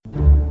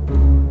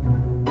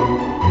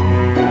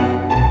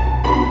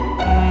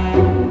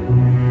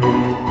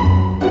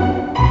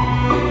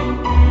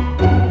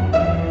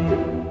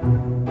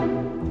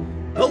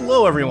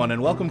everyone,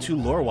 and welcome to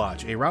Lore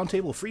Watch, a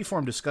roundtable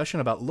freeform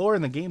discussion about lore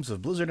in the games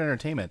of Blizzard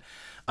Entertainment.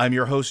 I'm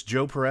your host,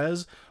 Joe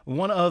Perez,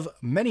 one of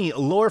many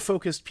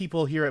lore-focused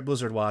people here at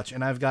Blizzard Watch,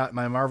 and I've got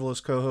my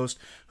marvelous co-host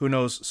who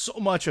knows so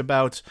much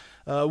about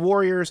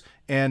Warriors,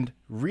 and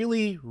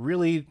really,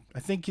 I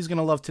think he's going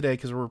to love today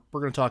because we're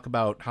going to talk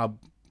about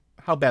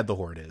how bad the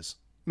Horde is.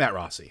 Matt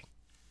Rossi.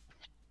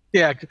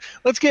 Yeah,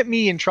 let's get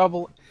me in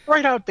trouble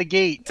right out the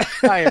gate.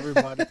 Hi,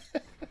 everybody.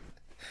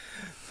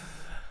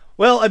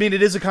 Well, I mean,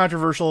 it is a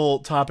controversial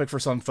topic for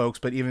some folks,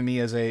 but even me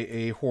as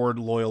a Horde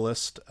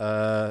loyalist,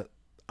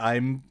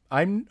 I'm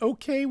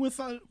okay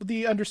with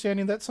the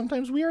understanding that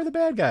sometimes we are the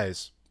bad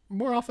guys.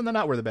 More often than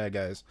not, we're the bad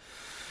guys.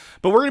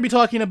 But we're going to be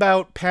talking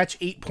about patch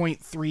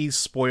 8.3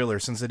 spoiler,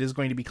 since it is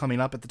going to be coming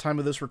up at the time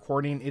of this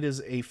recording. It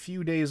is a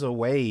few days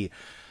away.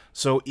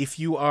 So if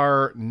you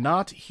are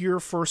not here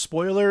for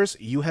spoilers,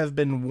 you have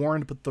been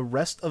warned, but the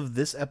rest of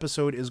this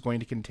episode is going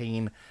to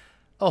contain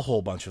a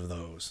whole bunch of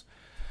those.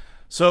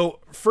 So,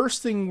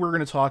 first thing we're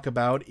going to talk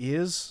about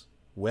is,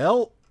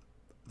 well,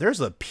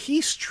 there's a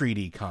peace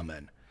treaty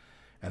coming.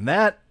 And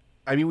that,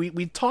 I mean,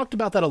 we talked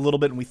about that a little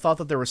bit, and we thought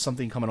that there was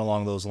something coming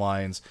along those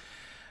lines.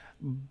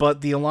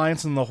 But the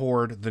Alliance and the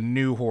Horde, the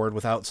new Horde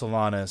without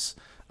Sylvanas,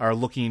 are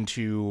looking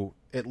to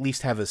at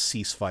least have a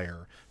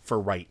ceasefire for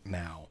right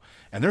now.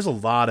 And there's a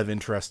lot of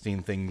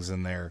interesting things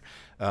in there,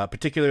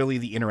 particularly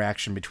the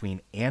interaction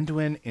between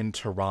Anduin and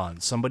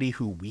Tyrande, somebody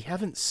who we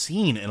haven't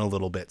seen in a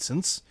little bit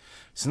since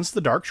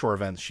the Darkshore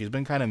events. She's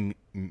been kind of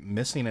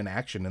missing in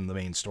action in the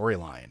main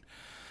storyline.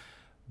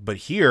 But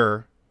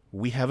here,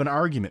 we have an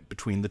argument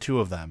between the two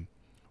of them,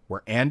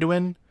 where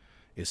Anduin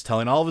is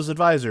telling all of his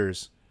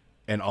advisors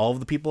and all of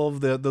the people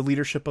of the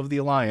leadership of the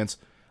Alliance,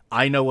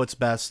 I know what's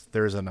best.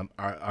 There's an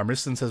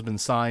armistice has been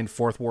signed,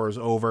 Fourth War is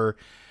over,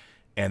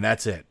 and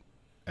that's it.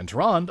 And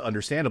Tyrande,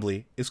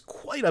 understandably, is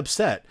quite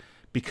upset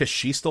because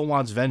she still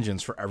wants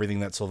vengeance for everything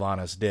that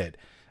Sylvanas did.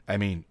 I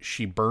mean,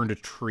 she burned a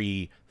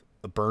tree,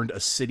 burned a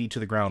city to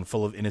the ground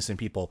full of innocent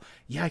people.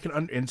 Yeah,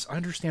 I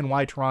understand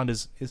why Tyrande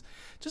is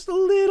just a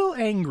little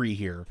angry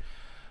here.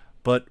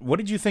 But what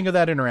did you think of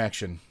that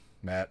interaction,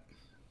 Matt?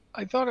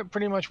 I thought it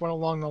pretty much went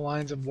along the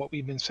lines of what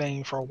we've been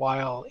saying for a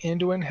while.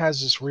 Anduin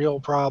has this real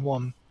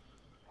problem,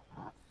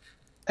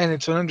 and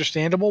it's an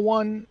understandable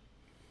one.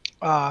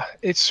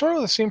 It's sort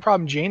of the same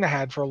problem Jaina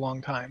had for a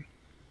long time,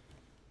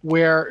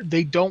 where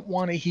they don't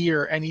want to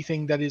hear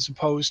anything that is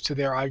opposed to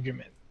their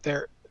argument.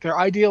 They're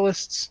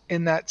idealists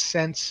in that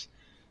sense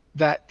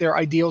that their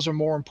ideals are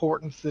more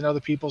important than other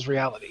people's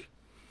reality.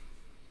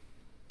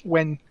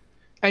 And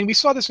we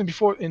saw this in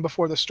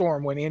Before the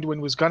Storm, when Anduin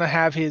was going to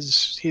have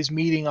his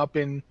meeting up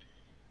in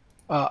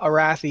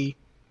Arathi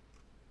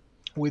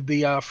with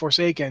the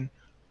Forsaken,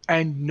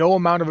 and no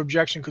amount of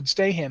objection could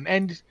stay him.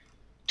 And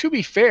to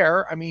be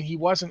fair, I mean, he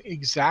wasn't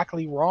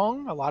exactly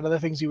wrong. A lot of the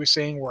things he was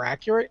saying were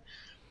accurate.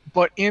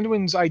 But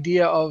Anduin's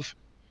idea of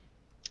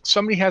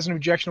somebody has an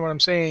objection to what I'm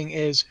saying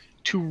is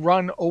to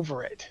run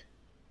over it.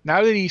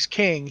 Now that he's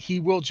king,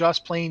 he will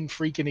just plain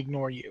freaking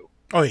ignore you.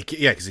 Oh, yeah,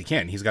 because he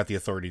can. He's got the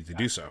authority to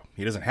do so.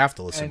 He doesn't have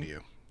to listen to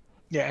you.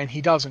 Yeah, and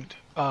he doesn't.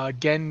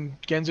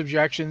 Gen's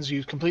objections,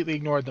 you completely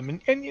ignored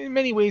them. And in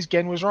many ways,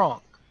 Gen was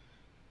wrong.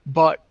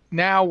 But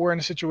now we're in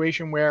a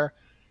situation where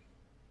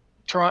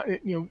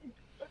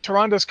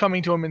Tyrande's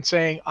coming to him and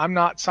saying, I'm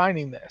not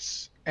signing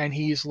this. And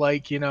he's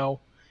like, at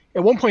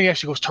one point he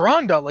actually goes,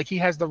 Tyrande, like he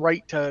has the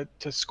right to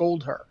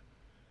scold her.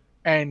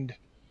 And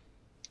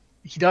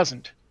he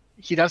doesn't.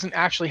 He doesn't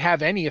actually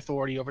have any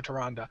authority over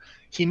Tyrande.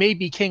 He may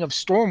be king of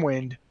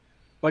Stormwind,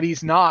 but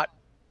he's not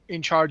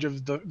in charge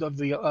of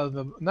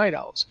the Night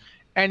Elves.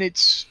 And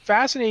it's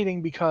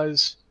fascinating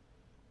because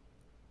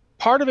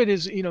part of it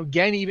is,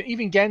 Gen,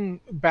 even Gen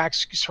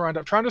backs Tyrande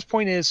up. Tyrande's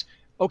point is,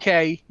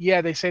 okay,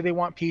 yeah, they say they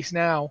want peace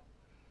now.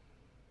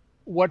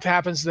 What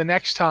happens the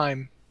next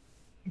time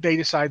they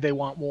decide they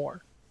want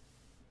war?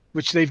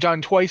 Which they've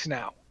done twice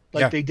now.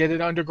 They did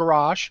it under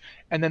Garrosh,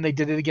 and then they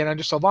did it again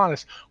under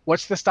Sylvanas.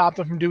 What's to stop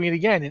them from doing it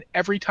again? And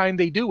every time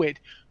they do it,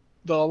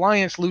 the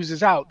Alliance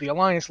loses out. The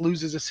Alliance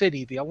loses a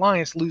city. The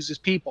Alliance loses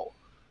people.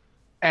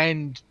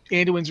 And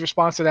Anduin's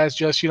response to that is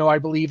just, I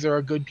believe there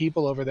are good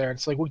people over there. And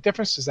it's like, what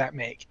difference does that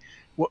make?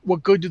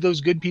 What good do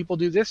those good people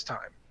do this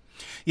time?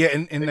 Yeah,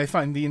 and I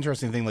find the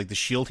interesting thing, like the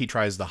shield he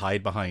tries to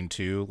hide behind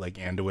too, like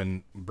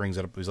Anduin brings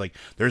it up. He's like,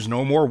 there's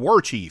no more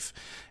war chief.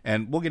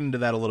 And we'll get into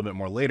that a little bit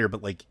more later,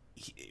 but like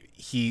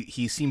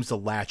he seems to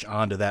latch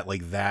onto that,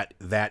 like that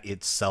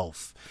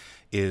itself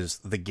is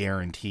the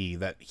guarantee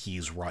that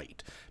he's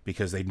right,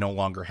 because they no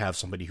longer have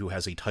somebody who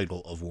has a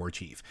title of war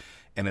chief.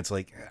 And it's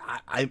like,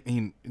 I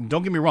mean,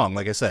 don't get me wrong,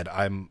 like I said,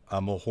 I'm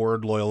a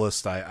Horde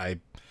loyalist. I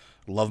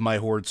love my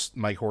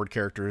Horde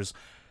characters.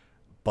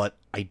 But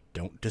I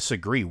don't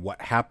disagree. What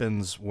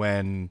happens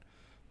when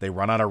they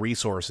run out of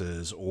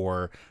resources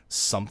or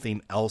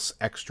something else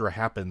extra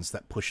happens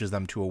that pushes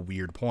them to a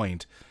weird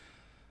point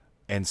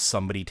and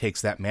somebody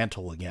takes that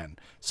mantle again?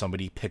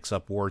 Somebody picks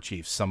up war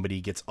chief.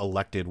 Somebody gets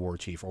elected war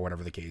chief or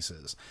whatever the case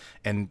is.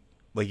 And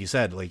like you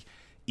said, like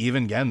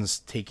even Gen's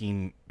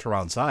taking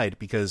Tyrande's side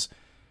because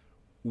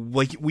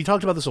like we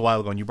talked about this a while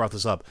ago, and you brought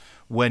this up.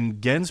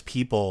 When Gen's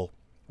people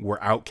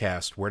were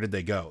outcast, where did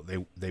they go?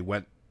 They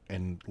went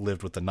and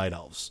lived with the Night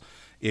Elves.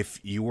 If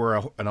you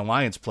were an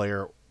Alliance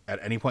player at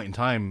any point in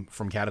time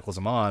from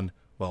Cataclysm on,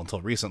 well,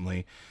 until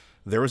recently,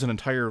 there was an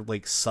entire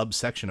like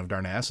subsection of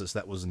Darnassus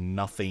that was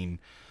nothing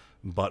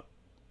but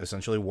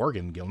essentially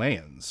Worgen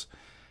Gilneans,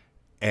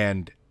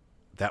 and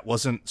that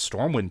wasn't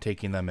Stormwind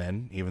taking them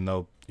in, even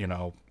though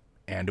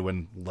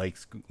Anduin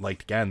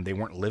liked Gen. They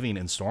weren't living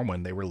in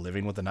Stormwind; they were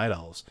living with the Night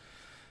Elves.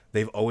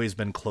 They've always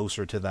been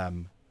closer to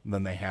them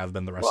than they have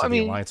been the rest of the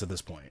Alliance at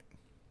this point.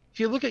 If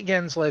you look at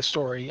Gen's life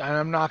story, and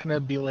I'm not going to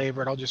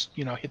belabor it, I'll just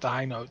hit the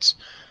high notes.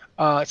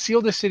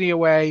 Sealed the city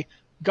away,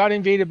 got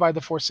invaded by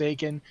the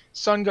Forsaken,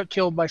 son got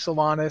killed by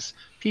Sylvanas,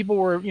 people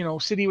were,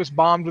 city was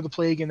bombed with a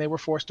plague and they were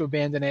forced to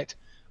abandon it.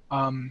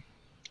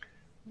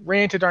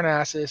 Ran to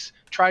Darnassus,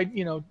 tried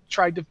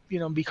to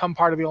become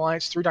part of the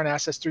Alliance through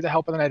Darnassus, through the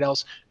help of the Night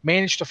Elves,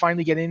 managed to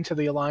finally get into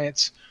the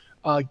Alliance.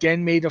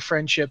 Gen made a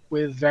friendship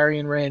with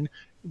Varian Wrynn.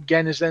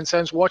 Gen has then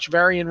since watched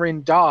Varian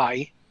Wrynn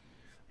die,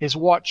 has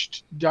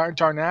watched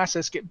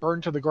Darnassus get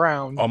burned to the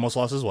ground. Almost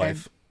lost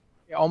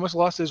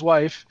his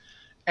wife.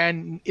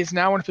 And is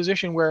now in a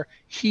position where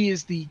he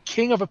is the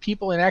king of a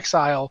people in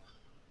exile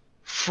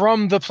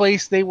from the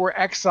place they were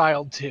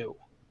exiled to.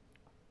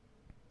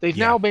 They've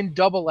now been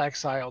double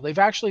exiled. They've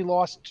actually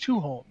lost 2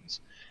 homes.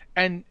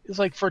 And it's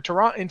like from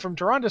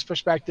Tyrande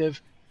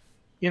perspective,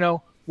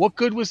 what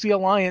good was the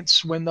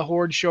Alliance when the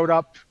Horde showed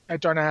up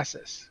at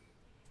Darnassus?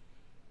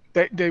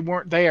 They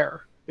weren't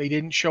there. They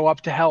didn't show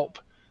up to help.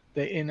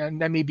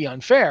 And that may be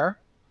unfair.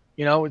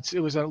 It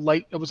was a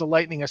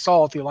lightning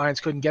assault. The Alliance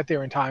couldn't get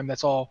there in time.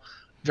 That's all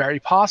very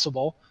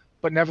possible.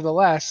 But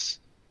nevertheless,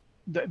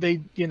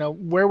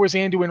 where was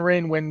Anduin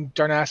Wrynn when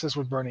Darnassus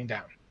was burning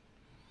down?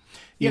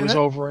 He was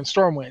over in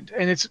Stormwind.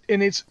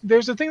 And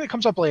there's a thing that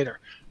comes up later.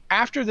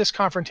 After this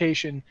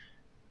confrontation,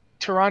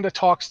 Tyrande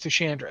talks to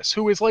Shandris,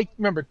 who is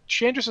remember,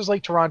 Shandris is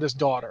like Tyrande's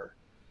daughter.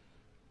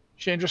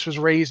 Shandris was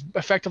raised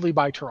effectively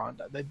by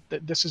Tyrande.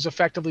 This is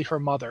effectively her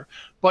mother.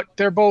 But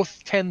they're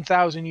both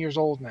 10,000 years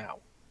old now.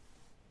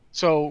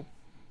 So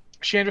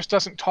Shandris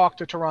doesn't talk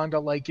to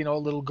Tyrande like, a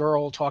little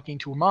girl talking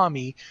to a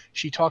mommy.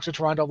 She talks to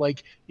Tyrande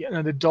like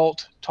an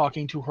adult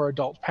talking to her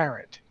adult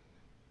parent.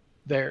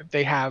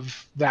 They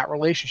have that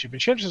relationship.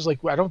 And Shandris is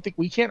like, I don't think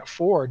we can't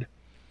afford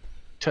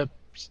to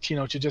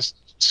just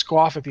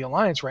scoff at the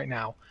Alliance right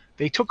now.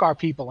 They took our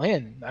people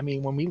in. I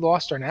mean, when we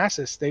lost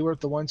Darnassus, they were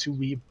the ones who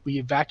we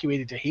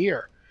evacuated to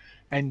here.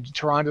 And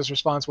Tyrande's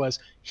response was,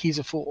 he's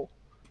a fool.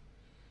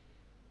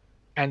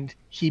 And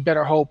he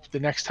better hope the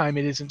next time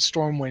it isn't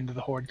Stormwind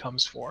the Horde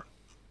comes for.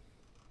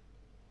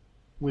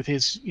 With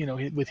his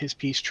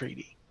peace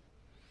treaty.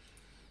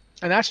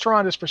 And that's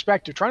Tyrande's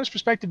perspective. Tyrande's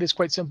perspective is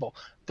quite simple.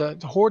 The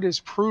Horde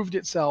has proved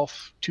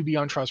itself to be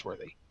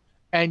untrustworthy.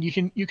 And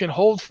you can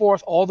hold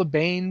forth all the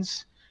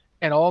Banes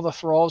and all the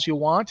Thralls you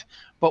want,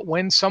 but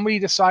when somebody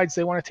decides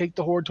they want to take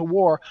the Horde to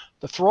war,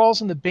 the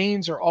Thralls and the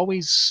Banes are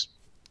always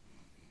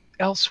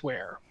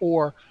elsewhere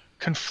or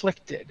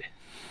conflicted.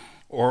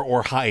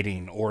 Or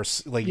hiding, or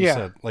like you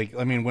said. Like,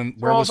 I mean,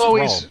 where was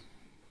Thrall?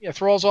 Yeah,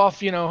 Thrall's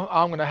off,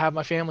 I'm going to have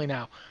my family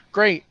now.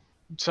 Great.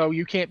 So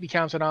you can't be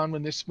counted on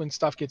when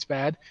stuff gets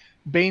bad.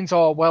 Bane's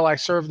all, well, I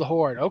serve the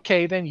Horde.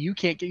 Okay, then you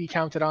can't get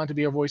counted on to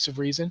be a voice of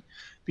reason,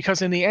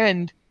 because in the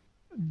end,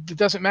 it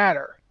doesn't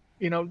matter.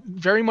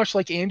 Very much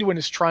like Anduin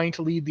is trying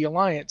to lead the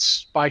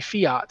Alliance by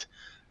fiat,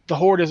 the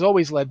Horde is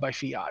always led by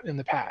fiat in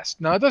the past.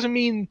 Now, it doesn't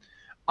mean,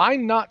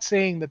 I'm not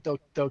saying that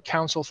the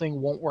council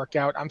thing won't work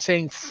out. I'm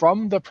saying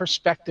from the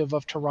perspective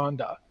of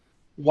Tyrande,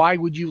 why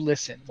would you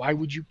listen? Why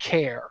would you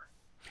care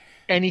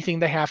anything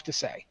they have to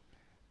say?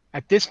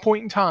 At this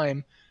point in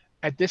time,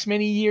 at this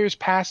many years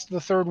past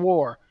the Third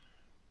War,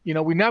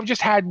 we now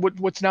just had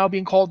what's now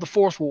being called the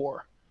Fourth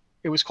War.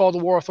 It was called the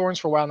War of Thorns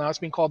for a while. Now it's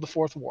being called the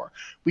Fourth War.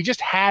 We just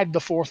had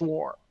the Fourth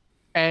War,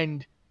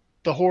 and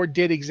the Horde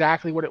did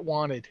exactly what it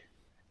wanted.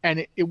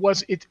 And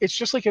it's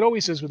just like it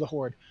always is with the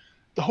Horde.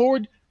 The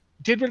Horde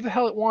did what the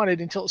hell it wanted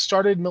until it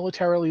started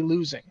militarily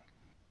losing.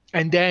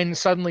 And then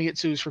suddenly it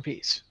sues for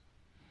peace.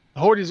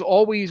 The Horde is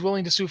always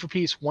willing to sue for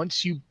peace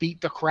once you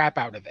beat the crap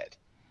out of it.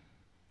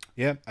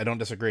 Yeah, I don't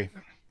disagree.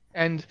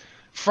 And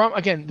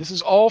this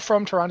is all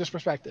from Tyrande's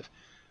perspective.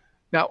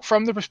 Now,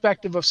 from the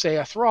perspective of, say,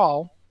 a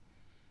Thrall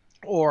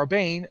or a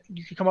Bane,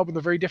 you can come up with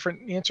a very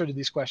different answer to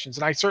these questions.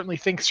 And I certainly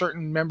think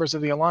certain members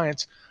of the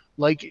Alliance,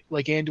 like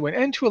Anduin,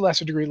 and to a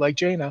lesser degree like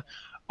Jaina,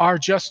 are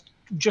just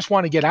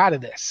want to get out of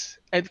this.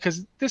 And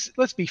because this,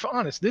 let's be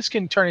honest, this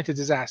can turn into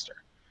disaster.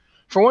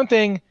 For one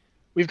thing,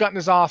 we've got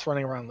N'Zoth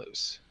running around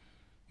loose.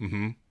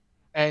 Mm-hmm.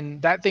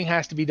 And that thing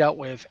has to be dealt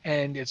with,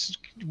 and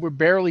we're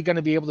barely going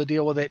to be able to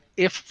deal with it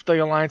if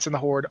the Alliance and the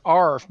Horde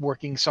are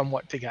working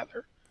somewhat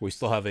together. We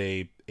still have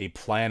a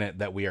planet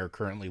that we are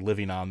currently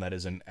living on that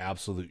is in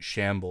absolute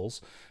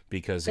shambles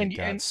because it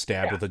got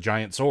stabbed with a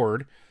giant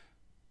sword.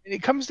 And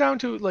it comes down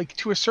to,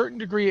 to a certain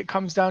degree, it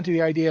comes down to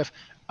the idea of,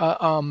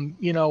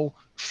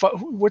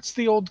 what's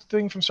the old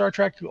thing from Star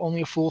Trek?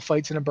 Only a fool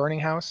fights in a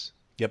burning house.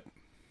 Yep.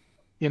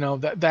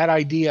 that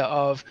idea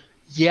of,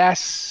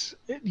 yes,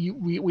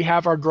 we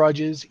have our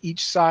grudges.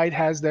 Each side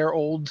has their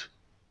old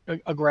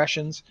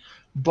aggressions,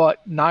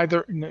 but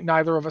neither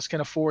of us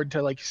can afford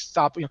to like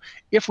stop.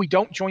 If we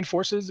don't join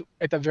forces,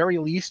 at the very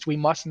least, we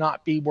must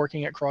not be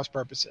working at cross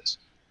purposes.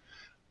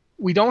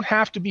 We don't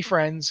have to be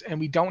friends, and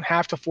we don't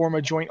have to form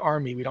a joint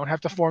army. We don't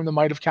have to form the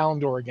Might of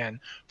Kalimdor again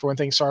for when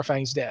things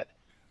Saurfang's dead.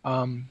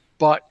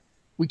 But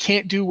we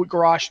can't do what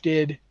Garrosh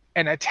did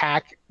and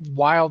attack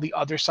while the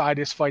other side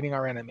is fighting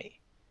our enemy.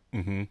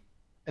 Mm-hmm.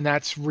 And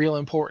that's real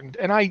important.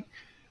 And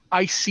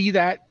I see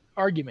that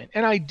argument.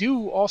 And I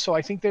do also,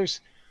 I think there's,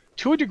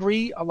 to a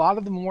degree, a lot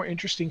of the more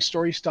interesting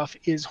story stuff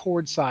is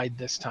Horde side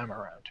this time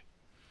around.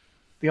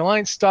 The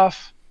Alliance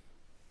stuff,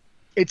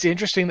 it's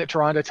interesting that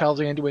Tyrande tells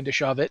Anduin to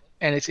shove it,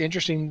 and it's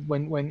interesting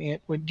when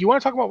do you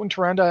want to talk about when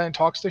Tyrande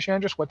talks to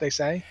Shandris, what they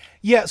say?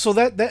 Yeah, so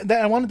that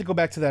I wanted to go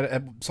back to that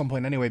at some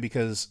point anyway,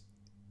 because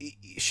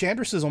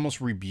Shandris is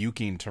almost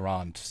rebuking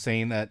Tyrande,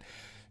 saying that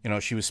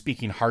she was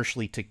speaking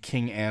harshly to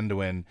King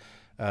Anduin,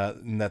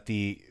 and that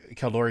the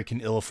Caldari can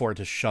ill afford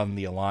to shun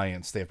the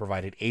Alliance. They have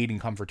provided aid and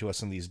comfort to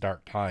us in these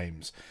dark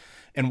times.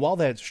 And while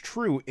that's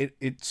true,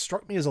 it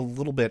struck me as a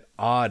little bit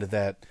odd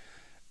that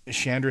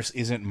Shandris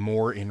isn't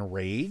more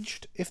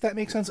enraged, if that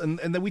makes sense. And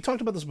then we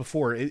talked about this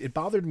before. It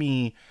bothered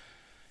me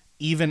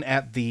even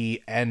at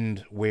the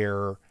end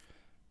where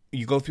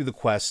you go through the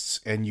quests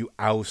and you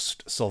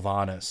oust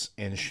Sylvanas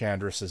and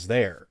Shandris is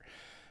there.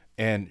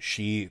 And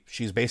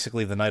she's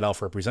basically the Night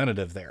Elf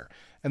representative there.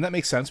 And that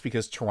makes sense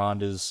because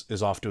Tyrande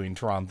is off doing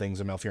Tyrande things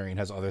and Malfurion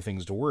has other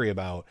things to worry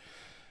about.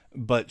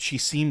 But she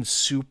seemed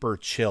super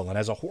chill. And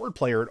as a Horde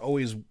player, it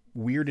always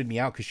weirded me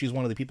out because she's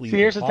one of the people you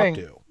can talk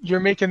to. You're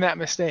making that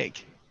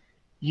mistake.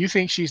 You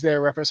think she's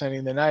there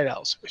representing the Night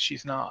Elves, but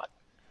she's not.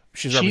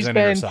 She's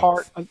representing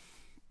herself.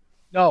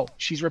 No,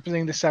 she's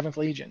representing the 7th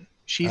Legion.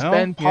 She's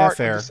been part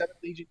of the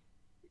 7th Legion.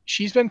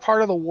 She's been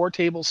part of the war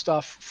table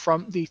stuff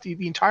from the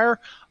entire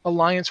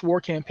Alliance war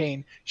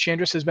campaign.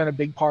 Shandris has been a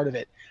big part of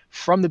it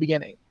from the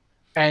beginning.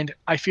 And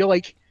I feel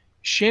like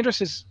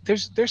Shandris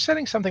they're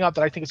setting something up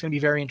that I think is going to be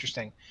very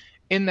interesting,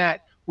 in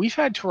that we've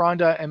had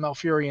Tyrande and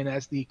Malfurion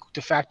as the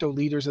de facto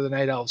leaders of the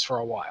Night Elves for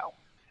a while.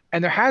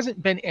 And there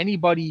hasn't been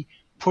anybody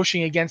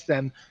pushing against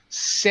them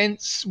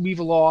since we've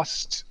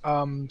lost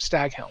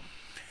Staghelm.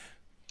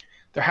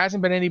 There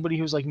hasn't been anybody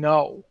who's like,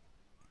 no.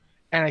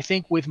 And I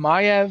think with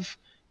Maiev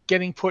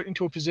getting put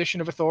into a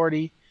position of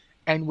authority,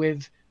 and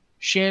with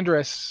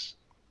Shandris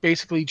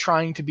basically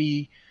trying to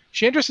be...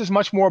 Shandris is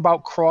much more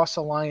about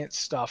cross-alliance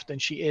stuff than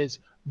she is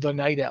the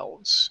Night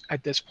Elves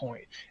at this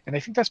point. And I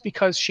think that's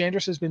because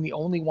Shandris has been the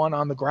only one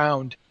on the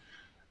ground.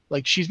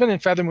 Like, she's been in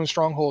Feathermoon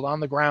Stronghold on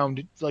the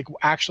ground, like,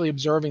 actually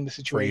observing the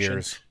situation. For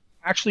years.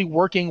 Actually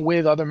working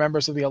with other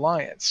members of the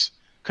Alliance,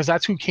 because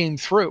that's who came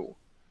through.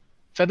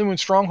 Feathermoon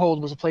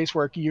Stronghold was a place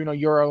where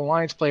you're an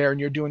Alliance player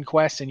and you're doing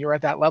quests and you're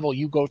at that level,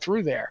 you go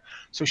through there.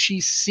 So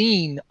she's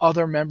seen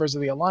other members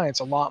of the Alliance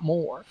a lot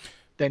more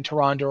than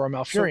Tyrande or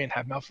Malfurion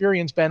have.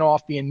 Malfurion's been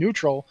off being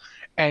neutral,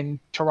 and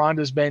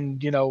Tyrande's been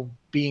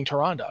being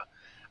Tyrande.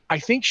 I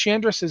think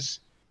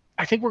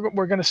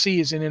we're going to see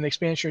is in an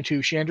expansion or two,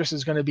 Shandris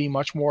is going to be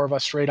much more of a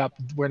straight up,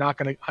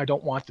 I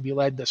don't want to be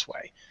led this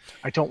way.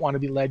 I don't want to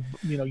be led,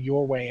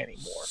 your way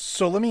anymore.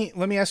 So let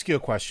me ask you a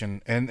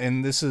question.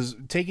 And this is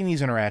taking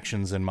these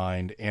interactions in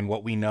mind and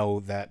what we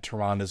know that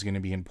Tyrande is going to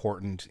be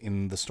important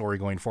in the story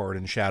going forward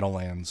in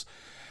Shadowlands.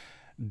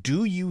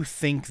 Do you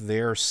think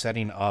they're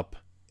setting up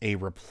a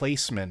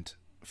replacement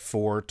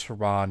for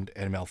Tyrande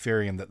and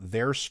Malfurion, that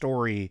their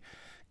story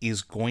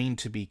is going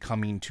to be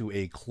coming to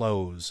a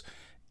close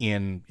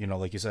in,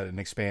 like you said, an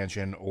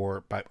expansion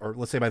or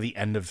let's say by the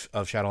end of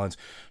Shadowlands?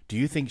 Do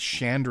you think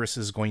Shandris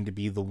is going to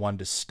be the one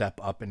to step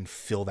up and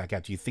fill that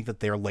gap? Do you think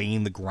that they're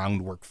laying the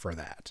groundwork for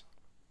that?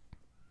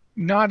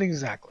 Not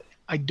exactly.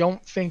 I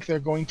don't think they're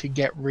going to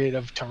get rid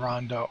of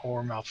Tyrande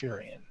or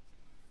Malfurion.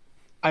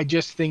 I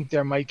just think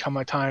there might come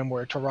a time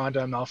where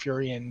Tyrande and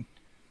Malfurion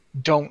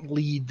don't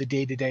lead the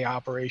day-to-day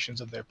operations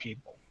of their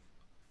people.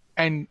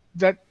 And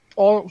that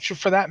all,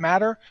 for that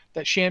matter,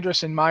 that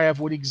Shandris and Maiev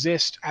would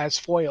exist as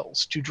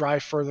foils to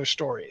drive further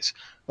stories.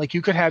 Like,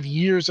 you could have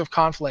years of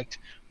conflict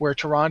where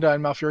Tyrande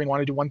and Malfurion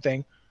want to do one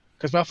thing,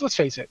 because let's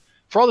face it,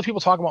 for all the people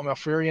talking about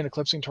Malfurion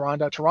eclipsing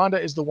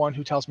Tyrande is the one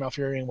who tells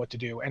Malfurion what to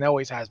do, and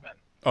always has been.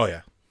 Oh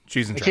yeah,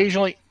 she's in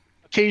charge.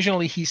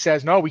 Occasionally he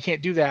says, no, we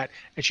can't do that,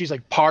 and she's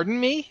like, pardon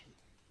me?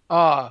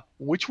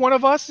 Which one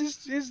of us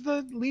is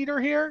the leader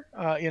here?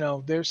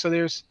 There's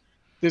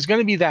going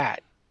to be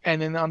that. And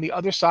then on the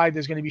other side,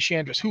 there's going to be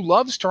Shandris, who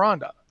loves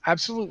Tyrande.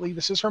 Absolutely.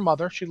 This is her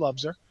mother. She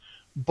loves her.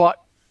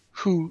 But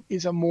who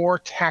is a more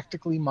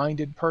tactically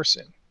minded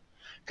person.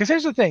 Because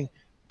here's the thing.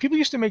 People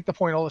used to make the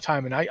point all the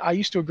time, and I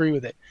used to agree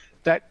with it,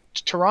 that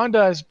Tyrande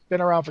has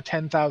been around for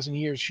 10,000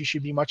 years. She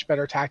should be much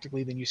better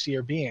tactically than you see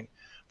her being.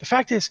 The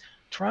fact is,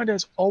 Tyrande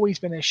has always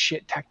been a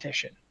shit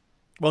tactician.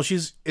 Well,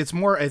 she's also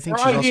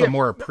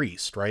more a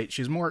priest, right?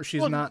 She's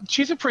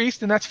a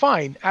priest, and that's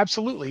fine.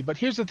 Absolutely. But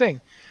here's the thing.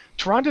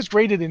 Tyrande's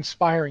great at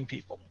inspiring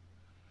people.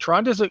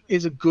 Taronda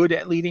is a good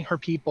at leading her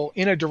people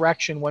in a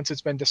direction once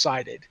it's been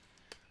decided.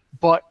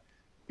 But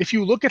if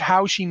you look at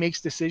how she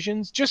makes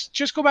decisions,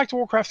 just go back to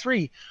Warcraft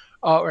 3.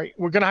 Right,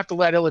 we're going to have to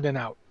let Illidan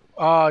out.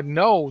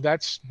 No,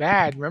 that's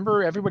bad.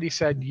 Remember, everybody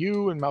said,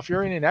 you and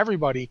Malfurion and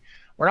everybody,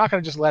 we're not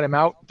going to just let him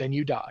out, then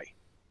you die.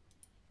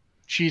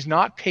 She's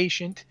not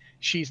patient.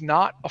 She's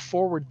not a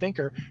forward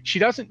thinker. She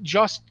doesn't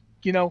just,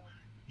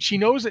 she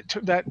knows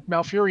that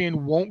Malfurion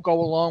won't go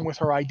along with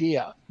her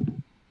idea.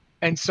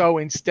 And so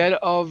instead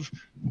of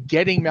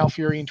getting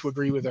Malfurion to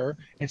agree with her,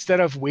 instead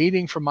of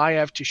waiting for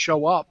Maiev to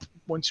show up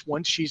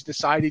once she's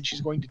decided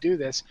she's going to do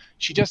this,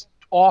 she just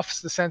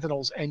offs the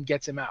Sentinels and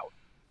gets him out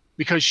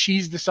because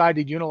she's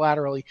decided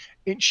unilaterally.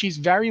 She's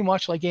very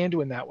much like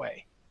Anduin that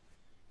way.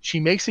 She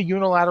makes a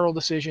unilateral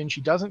decision.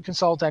 She doesn't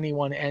consult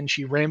anyone, and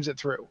she rams it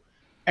through.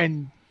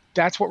 And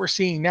that's what we're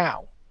seeing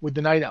now with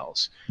the Night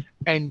Elves.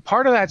 And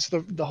part of that's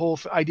the whole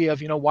idea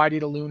of, why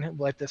did Elune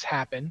let this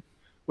happen?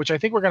 Which I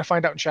think we're going to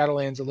find out in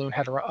Shadowlands. Elune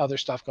had other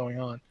stuff going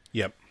on.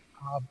 Yep.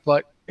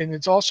 And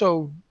it's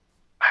also,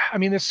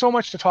 there's so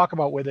much to talk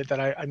about with it that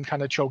I'm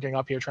kind of choking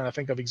up here trying to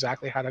think of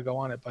exactly how to go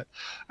on it. But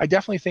I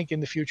definitely think in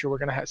the future we're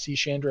going to see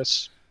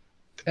Shandris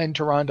and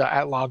Tyrande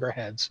at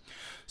loggerheads.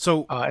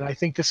 So, and I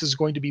think this is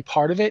going to be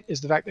part of it,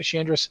 is the fact that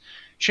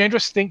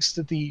Shandris thinks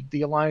that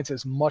the Alliance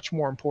is much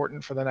more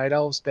important for the Night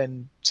Elves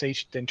than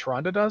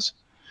Tyrande does.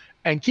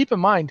 And keep in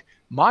mind,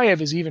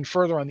 Maiev is even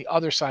further on the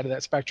other side of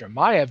that spectrum.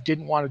 Maiev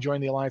didn't want to join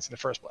the Alliance in the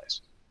first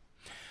place.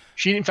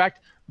 In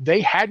fact,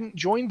 they hadn't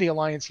joined the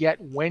Alliance yet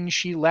when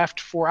she left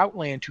for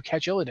Outland to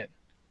catch Illidan.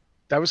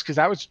 That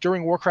was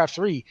during Warcraft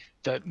 3.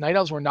 The Night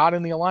Elves were not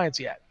in the Alliance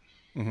yet.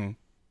 Mm-hmm.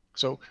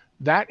 So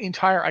that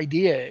entire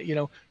idea,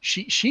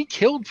 she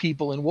killed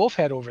people in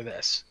Wolfhead over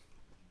this.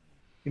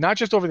 Not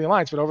just over the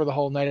Alliance, but over the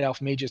whole Night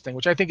Elf Mages thing,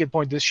 which I think at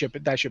point that ship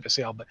has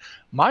sailed. But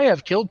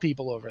Maiev killed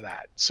people over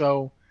that.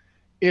 So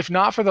if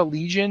not for the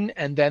Legion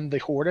and then the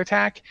Horde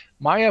attack,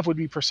 Maiev would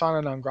be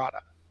persona non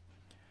grata.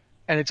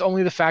 And it's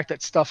only the fact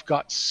that stuff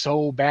got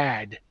so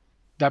bad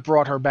that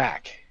brought her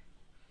back.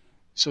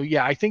 So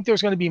yeah, I think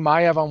there's going to be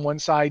Maiev on one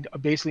side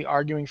basically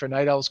arguing for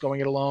Night Elves going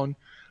it alone,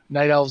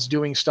 Night Elves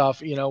doing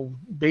stuff,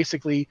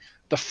 basically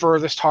the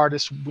furthest,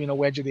 hardest,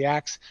 wedge of the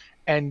axe.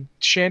 And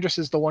Shandris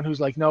is the one who's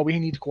like, no, we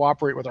need to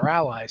cooperate with our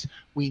allies.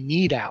 We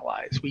need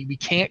allies. We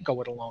can't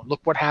go it alone.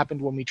 Look what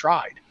happened when we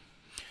tried.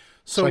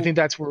 So I think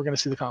that's where we're going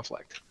to see the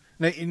conflict.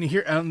 Now, in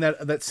here, on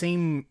that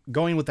same,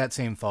 going with that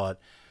same thought,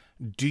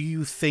 do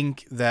you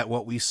think that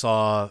what we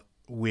saw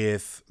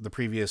with the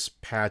previous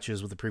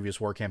patches, with the previous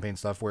war campaign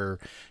stuff, where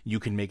you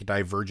can make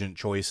divergent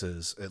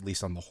choices, at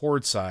least on the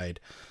Horde side,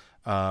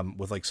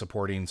 with like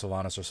supporting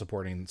Sylvanas or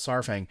supporting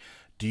Saurfang,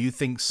 do you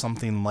think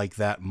something like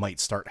that might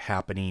start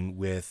happening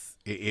with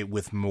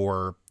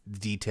more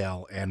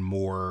detail and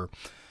more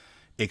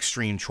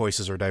extreme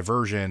choices or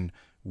diversion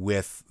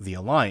with the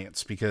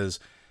Alliance? Because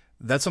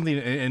that's something,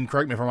 and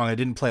correct me if I'm wrong, I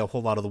didn't play a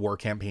whole lot of the war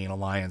campaign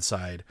Alliance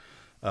side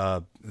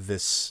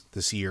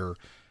this year.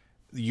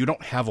 You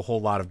don't have a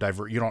whole lot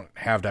of you don't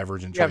have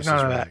divergent choices. None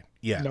of really. that.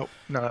 Yeah. Nope,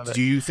 none of that.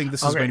 Do you think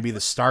this is going to be the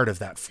start of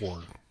that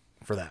for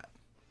that?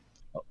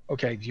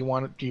 Okay. Do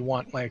you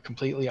want my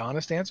completely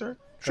honest answer?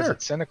 Because Sure.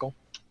 it's cynical.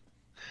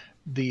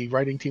 The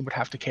writing team would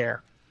have to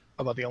care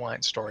about the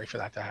Alliance story for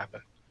that to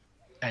happen,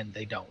 and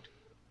they don't.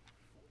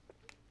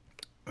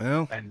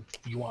 Well, And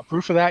you want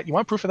proof of that?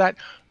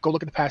 Go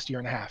look at the past year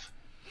and a half.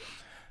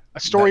 A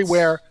story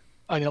where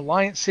an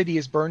Alliance city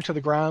is burned to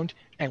the ground,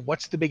 and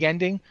what's the big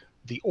ending?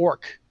 The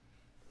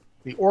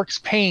Orc's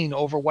pain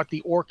over what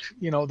the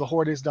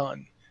Horde has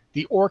done.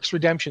 The Orc's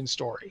redemption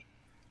story.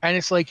 And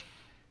it's like,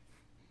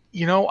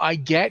 I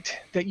get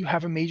that you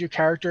have a major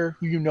character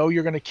who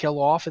you're going to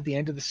kill off at the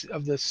end of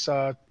this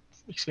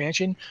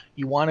expansion.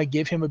 You want to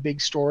give him a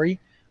big story,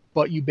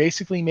 but you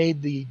basically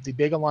made the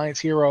big Alliance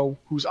hero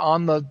who's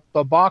on the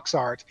box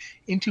art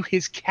into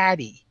his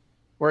caddy,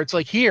 where it's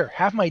like, here,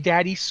 have my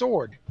daddy's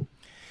sword.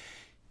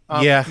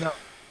 yeah. No,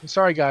 I'm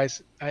sorry,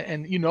 guys.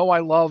 And I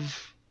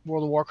love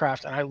World of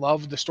Warcraft, and I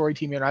love the story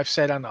team, and I've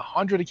said on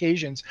 100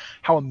 occasions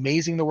how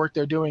amazing the work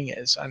they're doing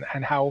is,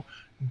 and how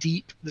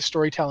deep the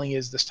storytelling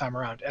is this time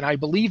around. And I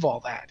believe all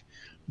that.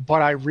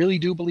 But I really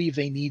do believe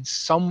they need at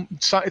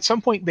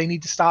some point they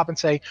need to stop and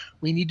say,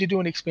 we need to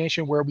do an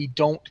expansion where we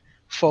don't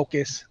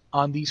focus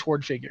on these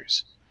Horde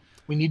figures.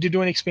 We need to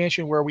do an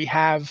expansion where we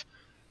have,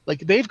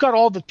 they've got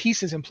all the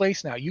pieces in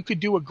place now. You could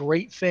do a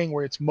great thing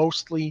where it's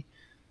mostly,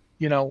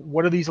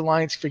 what do these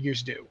Alliance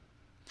figures do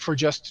for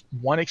just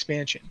one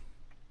expansion?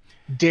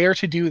 Dare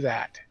to do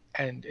that.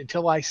 And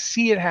until I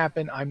see it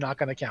happen, I'm not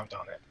going to count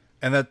on it.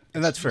 And that's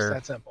It's fair. just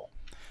that simple.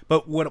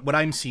 But what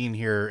I'm seeing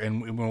here,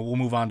 and we'll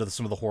move on to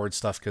some of the Horde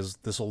stuff because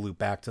this will loop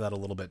back to that a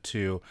little bit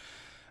too.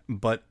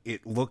 But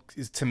it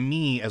looked to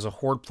me as a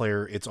Horde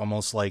player, it's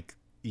almost like,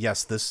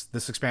 yes, this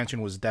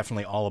expansion was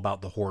definitely all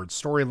about the Horde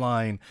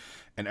storyline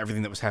and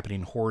everything that was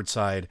happening Horde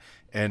side.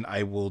 And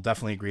I will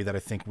definitely agree that I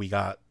think we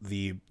got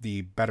the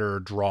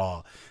better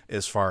draw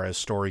as far as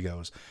story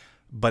goes.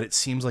 But it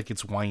seems like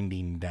it's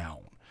winding down.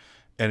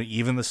 And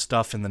even the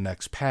stuff in the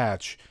next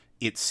patch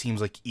it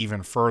seems like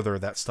even further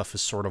that stuff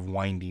is sort of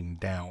winding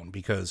down,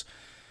 because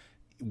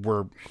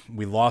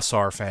we lost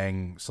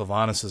Saurfang,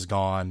 Sylvanas is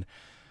gone,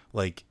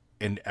 like,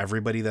 and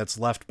everybody that's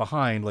left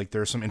behind, like,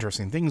 there's some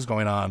interesting things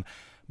going on,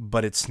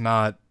 but it's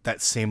not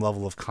that same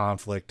level of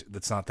conflict.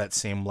 It's not that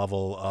same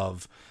level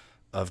of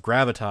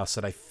gravitas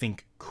that I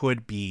think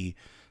could be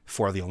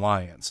for the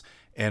Alliance.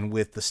 And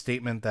with the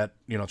statement that,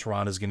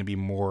 Tyrande is going to be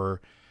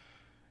more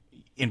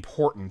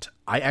important,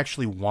 I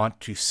actually want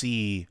to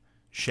see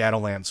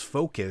Shadowlands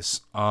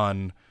focus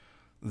on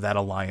that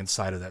Alliance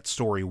side of that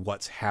story,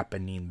 what's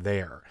happening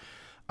there.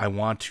 I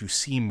want to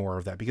see more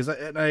of that, because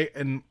I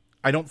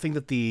don't think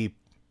that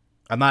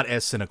I'm not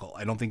as cynical.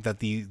 I don't think that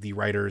the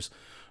writers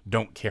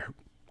don't care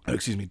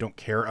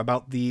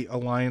about the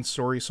Alliance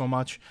story so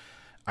much.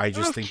 I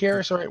just think care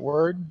is the right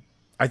word.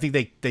 I think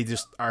they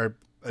just are.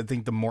 I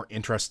think the more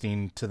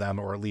interesting to them,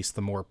 or at least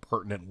the more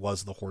pertinent,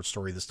 was the Horde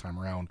story this time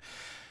around.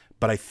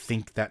 But I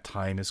think that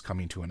time is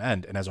coming to an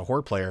end. And as a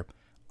Horde player,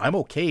 I'm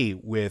okay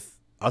with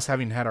us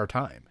having had our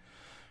time.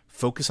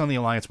 Focus on the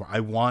Alliance more. I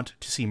want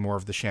to see more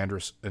of the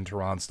Chandris and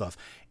Tyrande stuff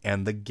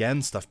and the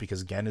Genn stuff,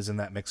 because Genn is in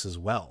that mix as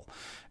well.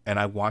 And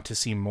I want to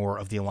see more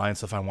of the Alliance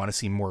stuff. I want to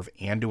see more of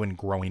Anduin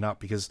growing up,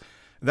 because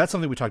that's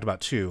something we talked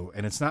about too.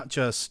 And it's not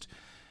just,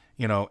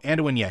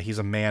 Anduin, yeah, he's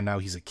a man now,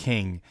 he's a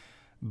king.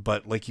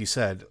 But like you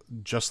said,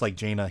 just like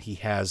Jaina, he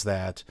has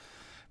that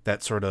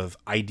sort of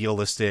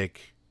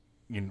idealistic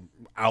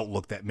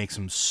outlook that makes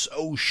him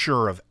so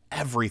sure of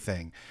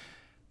everything.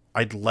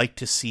 I'd like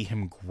to see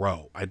him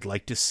grow. I'd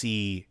like to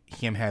see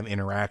him have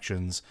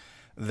interactions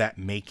that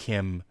make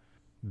him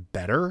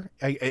better.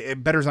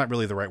 Better's not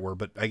really the right word,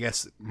 but I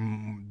guess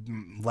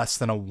less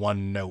than a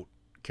one-note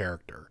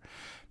character,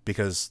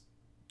 because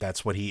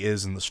that's what he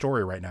is in the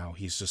story right now.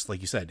 He's just,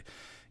 like you said,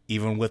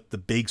 even with the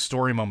big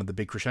story moment, the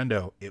big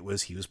crescendo, he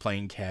was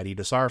playing caddy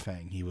to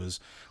Saurfang. He was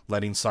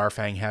letting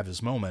Saurfang have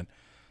his moment.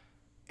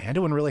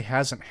 Anduin really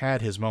hasn't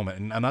had his moment.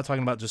 And I'm not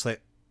talking about just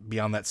like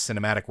beyond that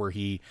cinematic where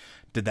he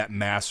did that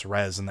mass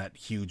res and that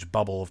huge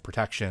bubble of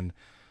protection.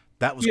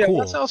 That was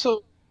cool.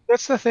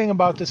 That's the thing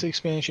about this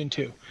expansion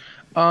too.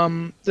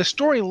 The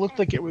story looked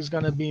like it was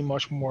going to be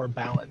much more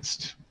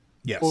balanced.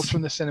 Yes. Both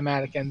from the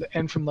cinematic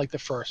and from like the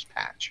first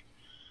patch.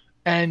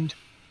 And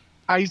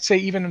I'd say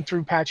even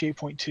through patch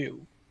 8.2,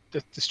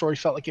 the story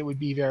felt like it would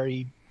be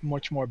very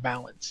much more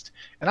balanced.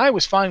 And I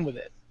was fine with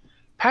it.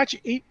 Patch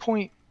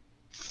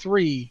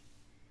 8.3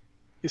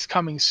 is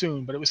coming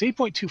soon, but it was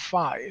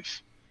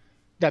 8.25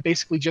 that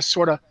basically just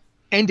sort of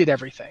ended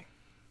everything.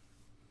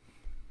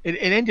 It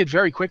ended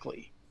very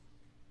quickly.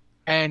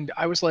 And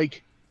I was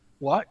like,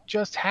 what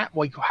just happened?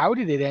 Like, how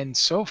did it end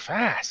so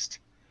fast?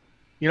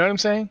 You know what I'm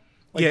saying?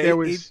 Like, yeah,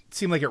 it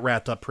seemed like it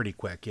wrapped up pretty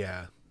quick,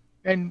 yeah.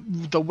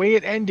 And the way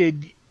it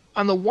ended,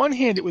 on the one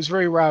hand, it was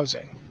very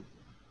rousing.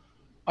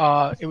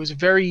 It was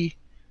very...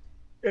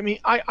 I mean,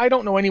 I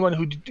don't know anyone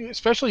who,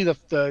 especially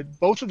the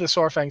both of the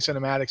Saurfang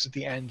cinematics at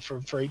the end for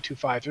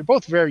 8.25, they're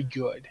both very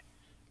good.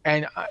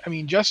 And I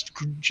mean, just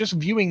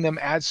viewing them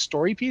as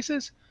story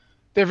pieces,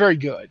 they're very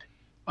good.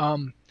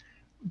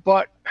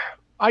 But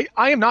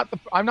I'm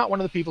not one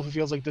of the people who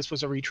feels like this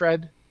was a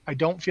retread. I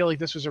don't feel like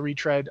this was a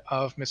retread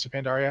of Mists of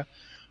Pandaria,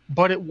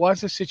 but it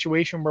was a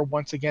situation where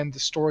once again the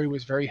story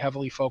was very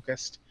heavily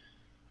focused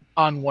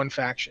on one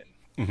faction,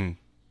 and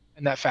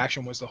that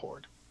faction was the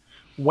Horde.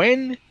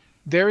 When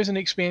there is an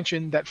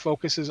expansion that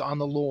focuses on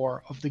the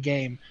lore of the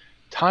game,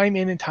 time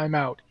in and time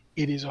out,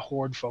 it is a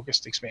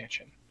Horde-focused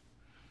expansion.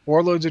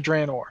 Warlords of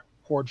Draenor,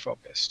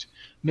 Horde-focused.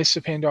 Mists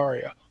of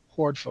Pandaria,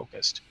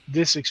 Horde-focused.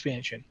 This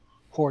expansion,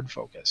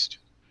 Horde-focused.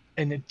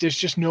 And there's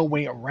just no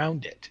way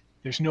around it.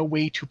 There's no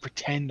way to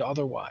pretend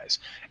otherwise.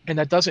 And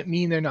that doesn't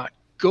mean they're not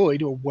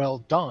good or well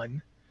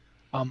done.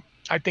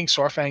 I think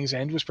Saurfang's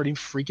End was pretty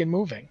freaking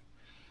moving.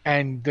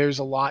 And there's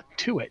a lot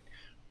to it.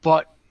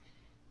 But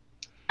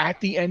at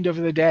the end of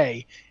the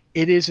day,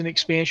 it is an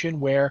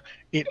expansion where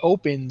it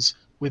opens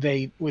with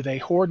a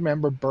Horde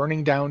member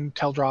burning down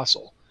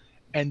Teldrassil.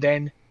 And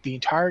then the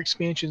entire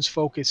expansion's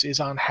focus is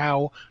on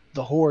how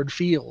the Horde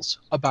feels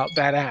about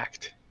that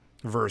act.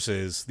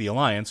 Versus the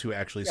Alliance, who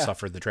actually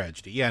suffered the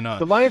tragedy. Yeah, no.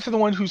 The Alliance are the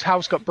one whose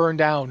house got burned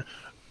down.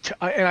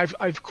 And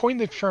I've coined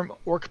the term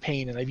orc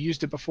pain, and I've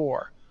used it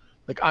before.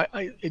 Like,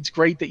 it's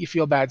great that you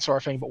feel bad,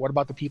 Saurfang, but what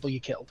about the people you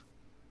killed?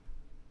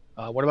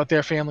 What about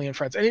their family and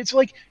friends? And it's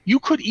like, you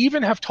could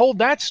even have told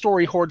that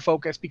story Horde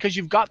focused, because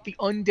you've got the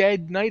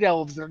undead night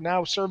elves that are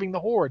now serving the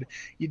Horde.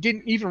 You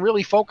didn't even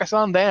really focus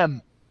on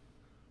them.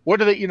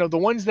 What are they, the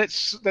ones that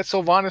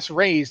Sylvanas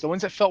raised, the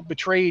ones that felt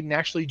betrayed and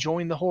actually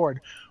joined the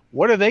Horde?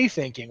 What are they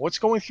thinking? What's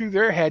going through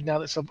their head now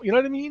that, you know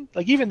what I mean?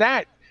 Like, even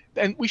that,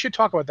 and we should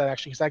talk about that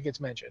actually, because that gets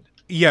mentioned.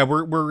 Yeah,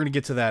 we're going to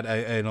get to that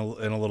in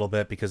a little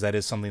bit, because that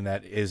is something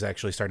that is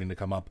actually starting to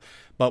come up.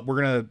 But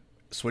we're going to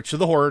switch to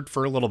the Horde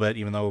for a little bit,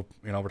 even though,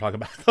 we're talking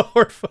about the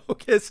Horde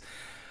focus.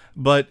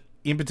 But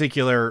in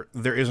particular,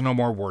 there is no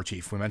more War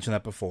Chief. We mentioned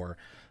that before.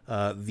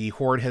 The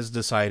Horde has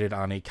decided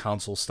on a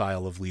council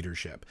style of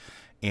leadership,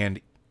 and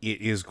it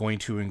is going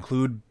to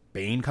include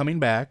Bane coming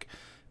back,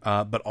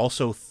 but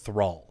also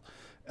Thrall.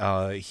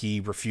 He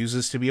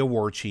refuses to be a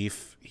war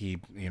chief.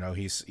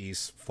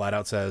 He's flat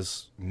out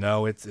says,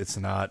 no, it's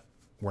not.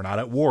 We're not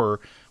at war.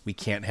 We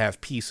can't have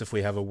peace if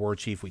we have a war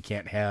chief. We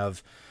can't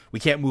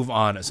move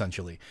on,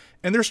 essentially.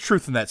 And there's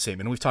truth in that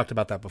statement. And we've talked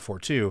about that before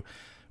too,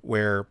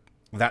 where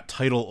that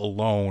title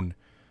alone,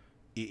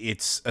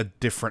 it's a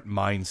different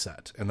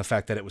mindset. And the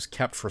fact that it was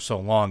kept for so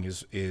long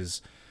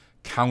is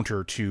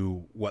counter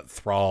to what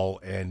Thrall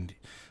and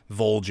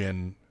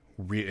Vol'jin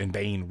and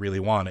Bane really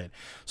wanted.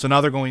 So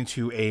now they're going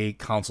to a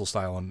council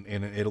style, and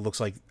it looks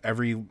like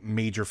every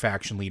major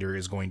faction leader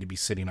is going to be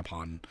sitting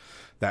upon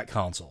that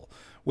council,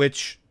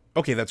 which,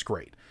 okay, that's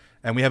great.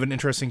 And we have an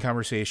interesting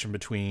conversation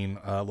between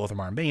Lothar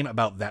and Bane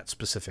about that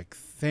specific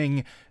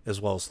thing,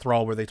 as well as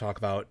Thrall, where they talk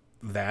about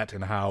that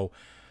and how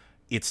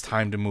it's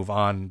time to move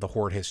on. The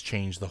Horde has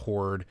changed. The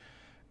Horde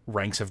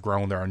ranks have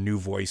grown. There are new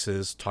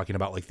voices talking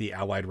about like the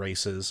allied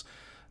races.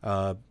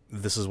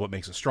 This is what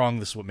makes us strong.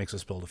 This is what makes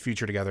us build a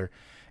future together.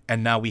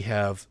 And now we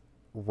have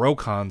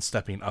Rokan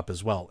stepping up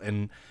as well.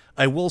 And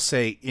I will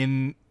say,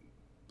 in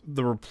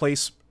the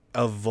replace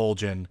of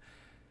Vol'jin,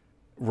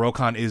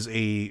 Rokan is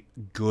a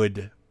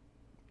good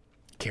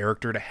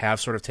character to have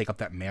sort of take up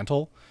that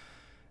mantle.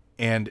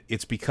 And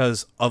it's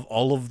because of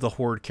all of the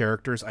Horde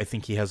characters, I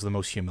think he has the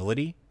most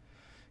humility.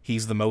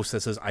 He's the most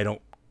that says, I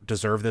don't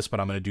deserve this, but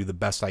I'm going to do the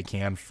best I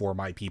can for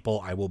my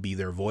people. I will be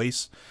their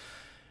voice.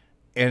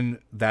 And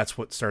that's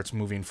what starts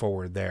moving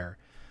forward there.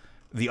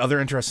 The other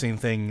interesting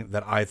thing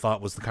that I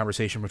thought was the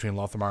conversation between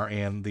Lothar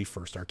and the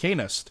first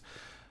Arcanist,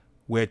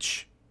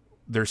 which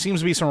there seems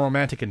to be some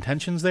romantic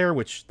intentions there,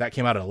 which that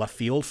came out of left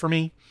field for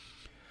me.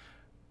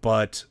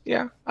 But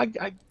yeah,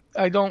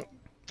 I don't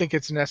think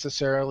it's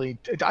necessarily,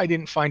 I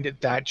didn't find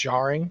it that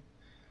jarring.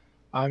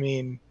 I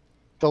mean,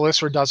 the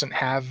Lysra doesn't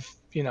have,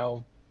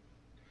 the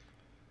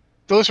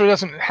Lysra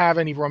doesn't have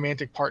any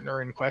romantic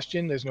partner in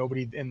question. There's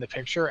nobody in the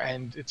picture,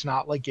 and it's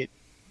not like it.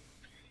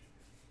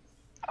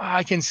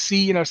 I can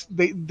see,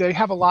 they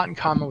have a lot in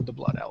common with the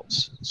Blood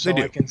Elves, so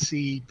I can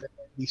see there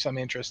be some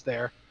interest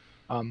there.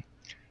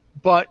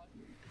 But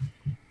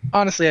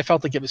honestly, I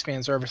felt like it was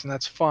fan service, and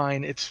that's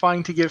fine. It's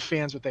fine to give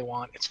fans what they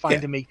want. It's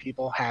fine to make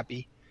people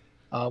happy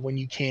when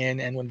you can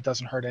and when it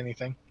doesn't hurt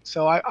anything.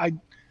 So I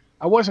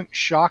wasn't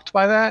shocked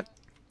by that,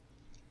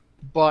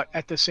 but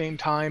at the same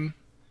time,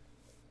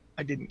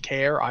 I didn't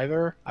care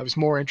either. I was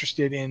more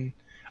interested in.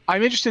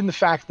 I'm interested in the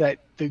fact that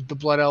the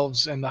Blood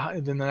Elves and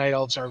the Night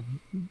Elves are.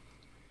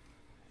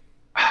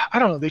 I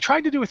don't know. They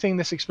tried to do a thing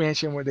this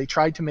expansion where they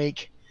tried to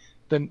make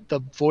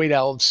the Void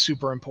Elves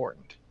super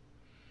important.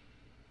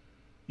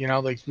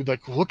 Like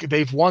look,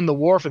 they've won the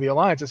war for the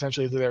Alliance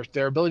essentially.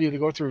 Their ability to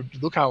go through.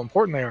 Look how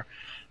important they are,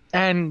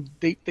 and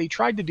they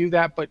tried to do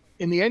that. But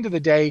in the end of the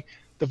day,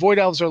 the Void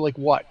Elves are like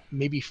what,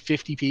 maybe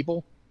 50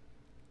 people.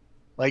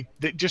 Like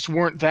there just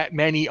weren't that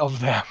many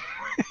of them,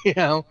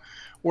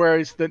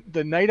 Whereas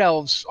the Night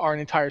Elves are an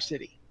entire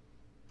city.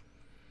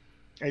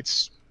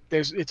 It's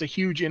a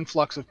huge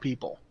influx of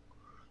people.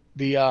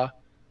 In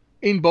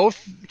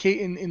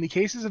the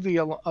cases of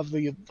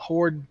the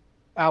Horde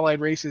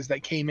allied races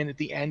that came in at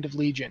the end of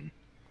Legion,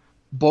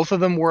 both of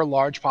them were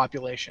large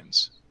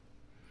populations.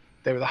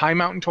 They were the High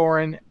Mountain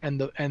Tauren and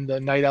the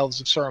Night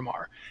Elves of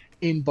Suramar.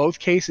 In both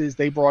cases,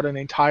 they brought an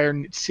entire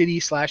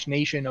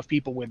city/nation of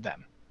people with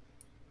them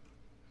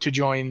to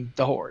join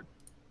the Horde.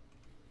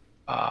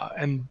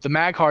 And the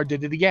Maghar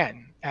did it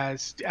again,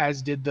 as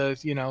did the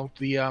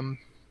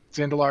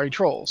Zandalari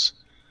trolls.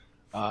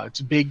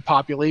 It's big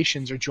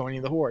populations are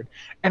joining the Horde,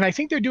 and I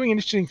think they're doing an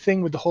interesting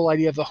thing with the whole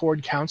idea of the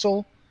Horde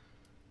Council,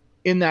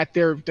 in that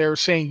they're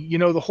saying,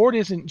 the Horde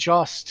isn't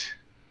just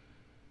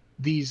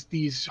these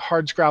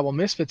hardscrabble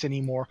misfits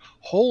anymore.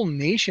 Whole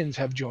nations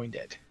have joined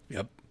it.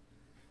 Yep.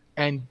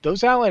 And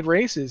those allied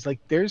races, like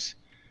the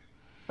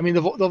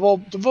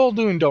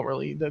Vol'dun don't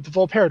really, the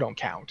Volpera don't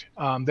count.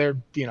 They're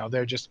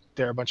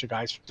a bunch of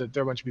guys.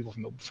 They're a bunch of people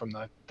from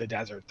the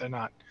desert.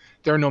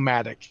 They're a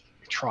nomadic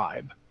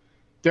tribe.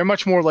 They're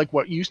much more like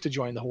what used to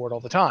join the Horde all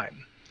the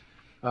time.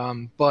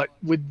 But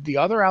with the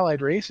other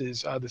allied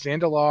races, the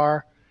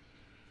Zandalar,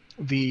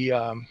 the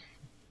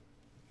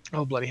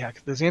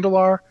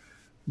Zandalar,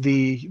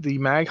 the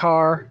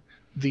Maghar,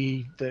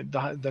 the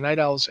Night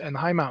Elves, and the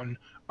High Mountain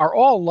are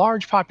all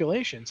large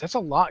populations. That's a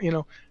lot,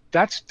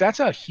 that's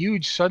a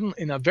huge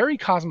in a very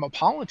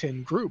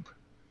cosmopolitan group.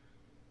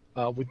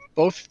 With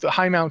both the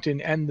High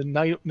Mountain and the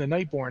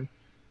Nightborn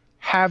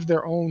have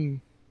their own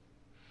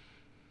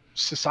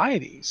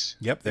societies.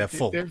 Yep, they have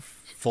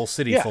full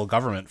city, full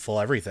government, full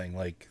everything.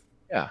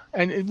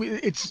 And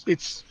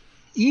it's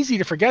easy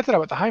to forget that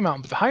about the High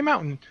Mountain. But the High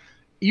Mountain,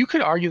 you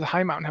could argue the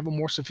High Mountain have a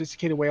more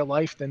sophisticated way of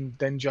life than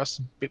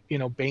just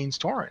Bane's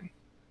Tauren.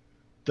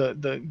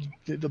 The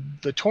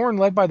Tauren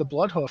led by the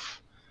Bloodhoof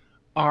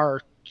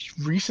are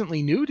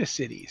recently new to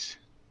cities.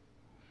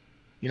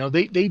 They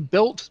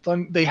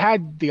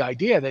had the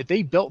idea that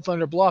they built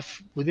Thunder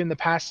Bluff within the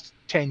past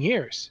 10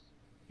 years.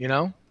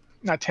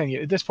 Not 10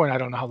 years at this point. I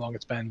don't know how long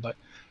it's been, but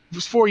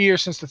was 4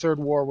 years since the Third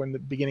War, when the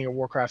beginning of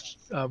Warcraft,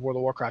 World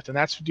of Warcraft, and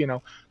that's,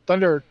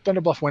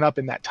 Thunderbluff went up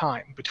in that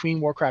time between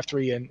Warcraft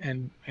 3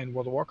 and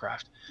World of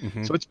Warcraft.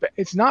 Mm-hmm. So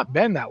it's not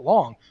been that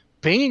long.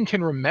 Bane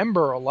can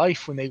remember a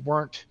life when they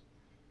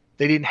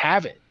didn't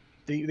have it.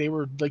 They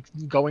were like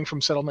going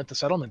from settlement to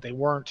settlement. They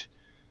weren't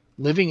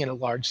living in a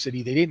large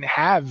city. They didn't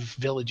have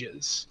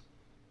villages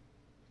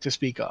to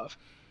speak of.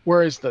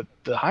 Whereas the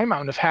High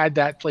Mountain have had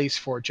that place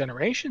for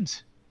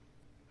generations.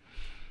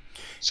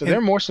 So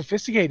they're more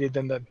sophisticated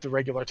than the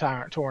regular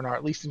Tauren are,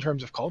 at least in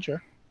terms of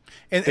culture.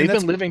 And they've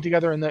been living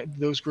together in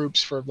those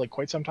groups for like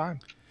quite some time.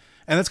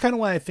 And that's kind of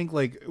why I think,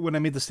 like, when I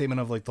made the statement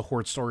of like the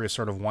Horde story is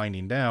sort of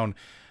winding down,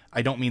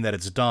 I don't mean that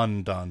it's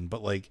done,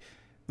 but like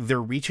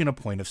they're reaching a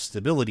point of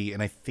stability.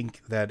 And I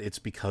think that it's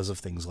because of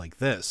things like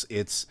this.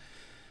 It's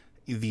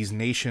these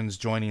nations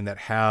joining that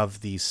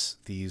have these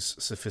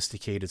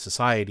sophisticated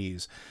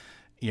societies,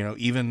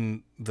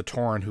 even the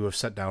Tauren who have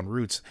set down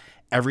roots.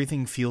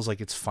 Everything feels like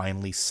it's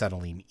finally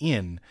settling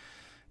in.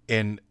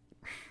 And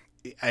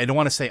I don't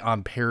want to say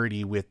on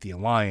parity with the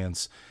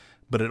Alliance,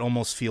 but it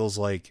almost feels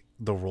like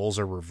the roles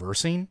are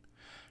reversing,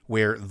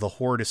 where the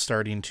Horde is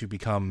starting to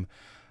become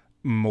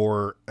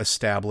more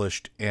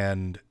established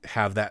and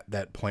have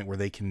that point where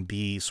they can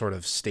be sort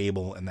of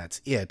stable, and that's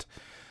it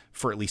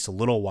for at least a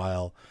little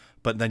while.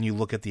 But then you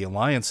look at the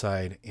Alliance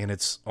side, and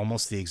it's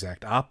almost the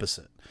exact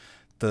opposite.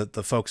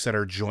 The folks that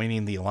are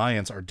joining the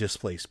Alliance are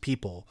displaced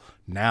people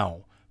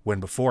now, when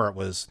before it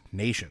was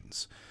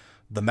nations.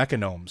 The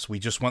Mechanomes, we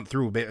just went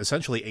through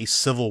essentially a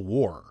civil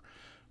war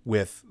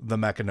with the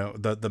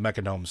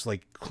Mechanomes,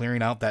 like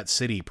clearing out that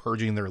city,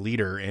 purging their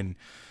leader, and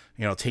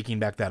taking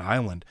back that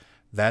island.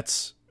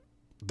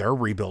 They're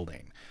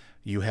rebuilding.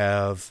 You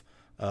have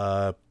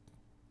the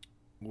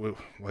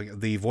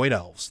Void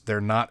Elves. They're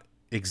not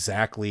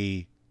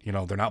exactly,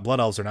 they're not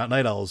Blood Elves, they're not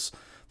Night Elves,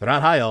 they're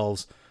not High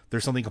Elves. They're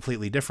something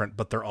completely different,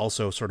 but they're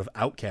also sort of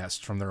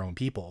outcasts from their own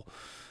people.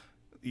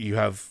 You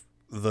have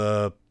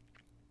the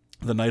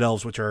Night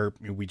Elves, which are,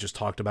 we just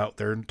talked about,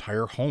 their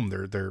entire home,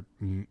 their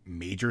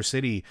major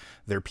city,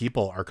 their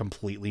people are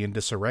completely in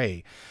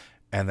disarray.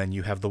 And then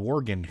you have the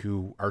Worgen,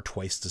 who are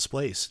twice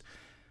displaced,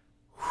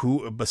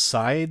 who,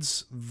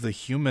 besides the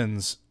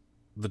humans,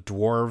 the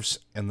dwarves,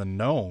 and the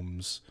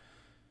gnomes,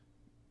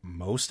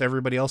 most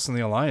everybody else in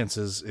the Alliance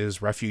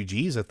is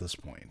refugees at this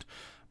point,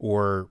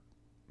 or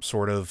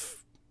sort of,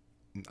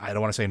 I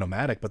don't want to say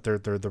nomadic, but they're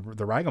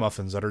the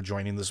ragamuffins that are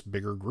joining this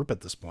bigger group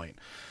at this point,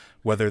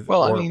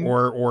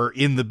 or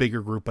in the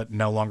bigger group, but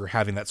no longer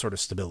having that sort of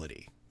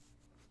stability.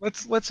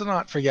 Let's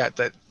not forget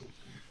that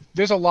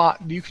there's a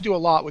lot you could do a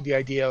lot with the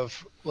idea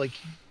of like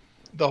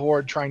the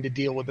Horde trying to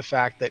deal with the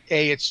fact that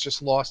A, it's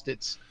just lost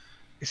its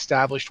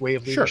established way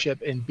of leadership,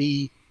 sure, and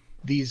B,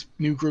 these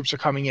new groups are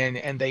coming in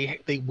and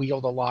they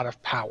wield a lot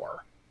of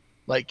power.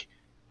 Like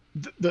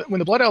when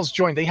the Blood Elves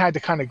joined, they had to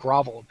kind of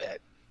grovel a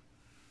bit.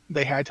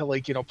 They had to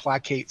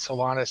placate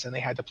Sylvanas, and they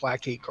had to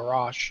placate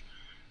Garrosh.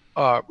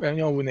 I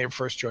know when they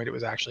first joined, it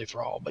was actually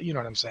Thrall, but you know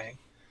what I'm saying.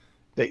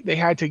 They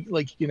had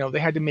to they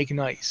had to make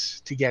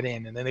nice to get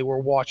in, and then they were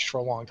watched for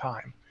a long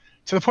time,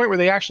 to the point where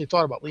they actually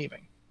thought about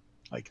leaving.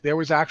 Like there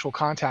was actual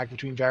contact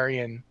between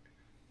Varian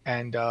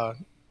and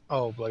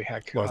oh bloody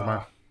heck,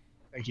 Lor'themar.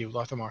 Thank you,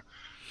 Lor'themar.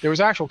 There was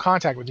actual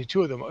contact with the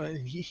two of them.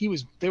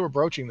 They were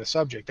broaching the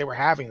subject. They were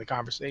having the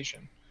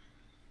conversation.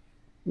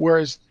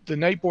 Whereas the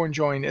Nightborn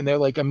joined, and they're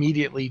like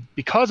immediately,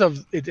 because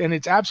of it, and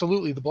it's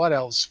absolutely the Blood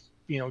Elves,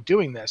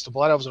 doing this. The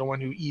Blood Elves are the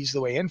one who eased the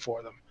way in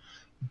for them.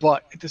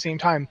 But at the same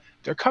time,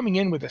 they're coming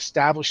in with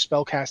established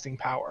spellcasting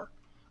power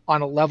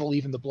on a level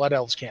even the Blood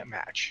Elves can't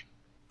match.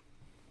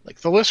 Like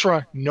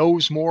Thalyssra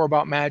knows more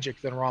about magic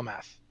than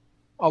Ramath.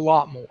 A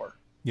lot more.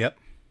 Yep.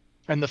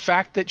 And the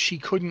fact that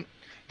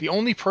the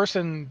only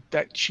person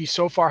that she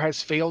so far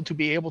has failed to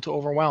be able to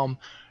overwhelm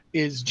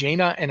is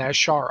Jaina and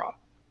Azshara.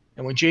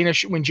 And when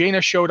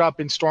Jaina showed up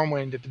in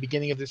Stormwind at the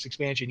beginning of this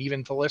expansion,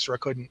 even Thalyssra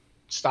couldn't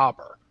stop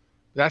her.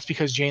 That's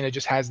because Jaina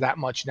just has that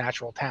much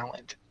natural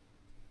talent.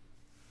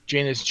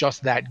 Jaina's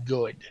just that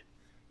good.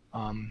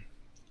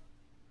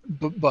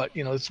 But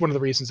it's one of the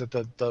reasons that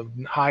the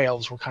High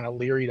Elves were kind of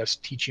leery to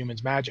teach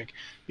humans magic,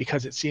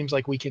 because it seems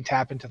like we can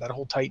tap into that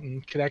whole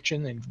Titan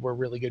connection, and we're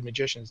really good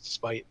magicians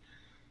despite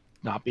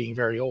not being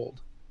very old.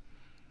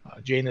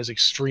 Jaina is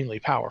extremely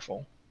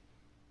powerful.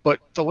 But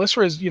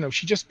Thalyssra is,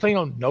 she just plain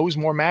on knows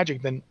more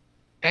magic than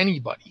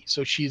anybody.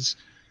 So she's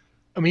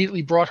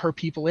immediately brought her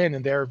people in,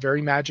 and they're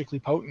very magically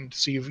potent.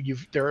 So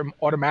they're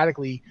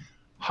automatically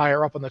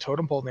higher up on the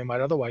totem pole than they might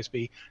otherwise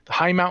be. The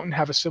High Mountain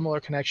have a similar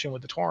connection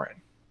with the Tauren,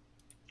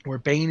 where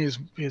Bane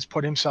is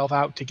put himself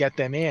out to get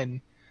them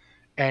in,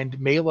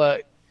 and Mela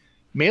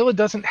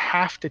doesn't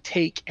have to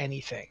take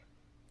anything.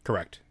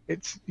 Correct.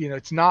 It's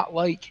it's not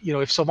like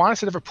if Sylvanas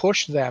had ever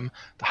pushed them,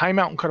 the High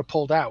Mountain could have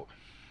pulled out.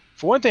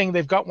 For one thing,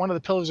 they've got one of the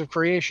Pillars of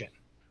Creation.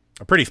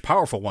 A pretty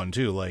powerful one,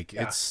 too. Like,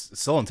 yeah. It's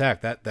still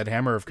intact. That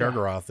Hammer of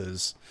Kargaroth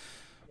is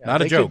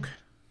not a joke.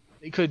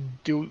 They can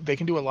do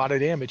a lot of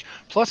damage.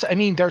 Plus, they're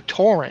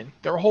Tauren.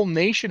 They're a whole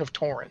nation of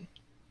Tauren.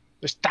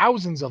 There's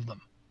thousands of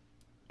them.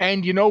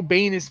 And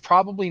Bane is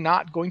probably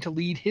not going to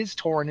lead his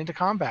Tauren into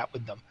combat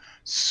with them.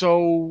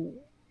 So,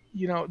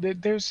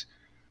 there's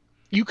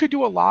you could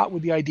do a lot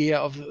with the idea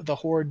of the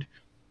Horde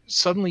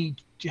suddenly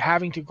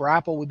having to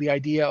grapple with the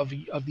idea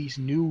of these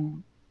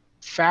new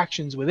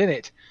factions within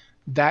it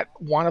that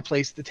want a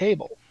place at the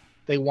table.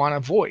 They want a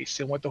voice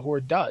in what the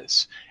Horde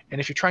does. And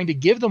if you're trying to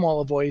give them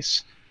all a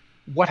voice,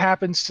 what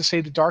happens to,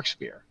 say, the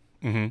Darkspear?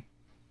 Mm-hmm.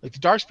 Like, the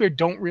Darkspear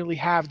don't really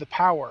have the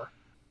power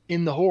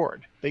in the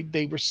Horde.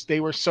 They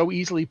were so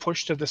easily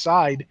pushed to the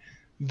side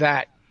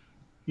that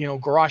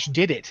Garrosh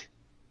did it,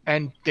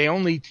 and they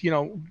only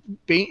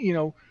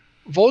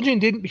Vol'jin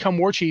didn't become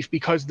war chief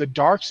because the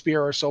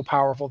Darkspear are so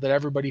powerful that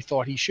everybody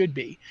thought he should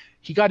be.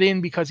 He got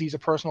in because he's a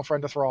personal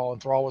friend of Thrall,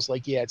 and Thrall was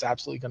like, yeah, it's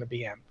absolutely going to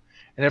be him.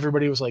 And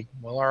everybody was like,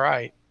 well, all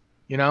right,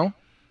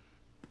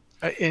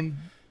 And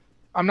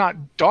I'm not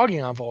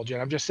dogging on Vol'jin.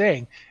 I'm just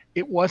saying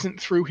it wasn't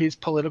through his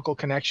political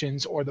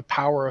connections or the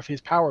power of his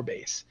power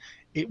base.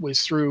 It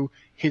was through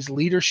his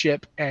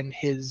leadership and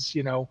his,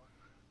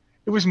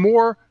 it was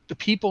more the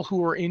people who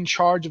were in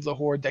charge of the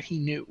Horde that he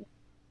knew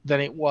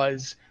than it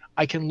was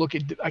I can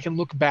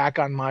look back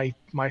on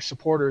my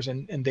supporters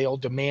and they'll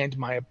demand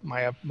my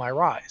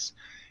rise.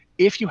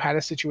 If you had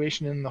a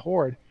situation in the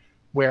Horde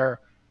where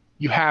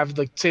you have,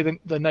 like, say the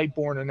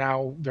Nightborn are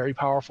now very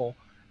powerful,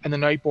 and the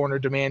Nightborn are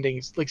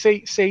demanding, like,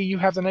 say you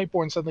have the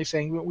Nightborn suddenly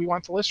saying we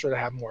want Thalyssra to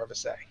have more of a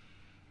say.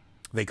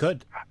 They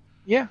could.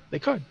 Yeah, they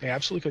could. They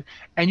absolutely could.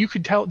 And you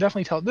could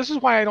definitely tell. This is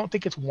why I don't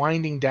think it's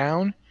winding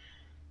down.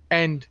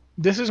 And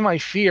this is my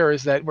fear,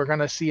 is that we're going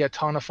to see a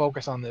ton of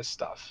focus on this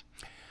stuff.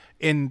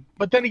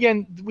 But then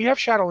again, we have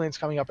Shadowlands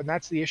coming up, and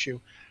that's the issue.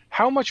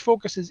 How much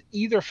focus is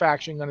either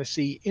faction going to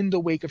see in the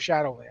wake of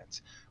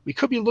Shadowlands? We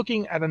could be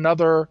looking at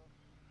another,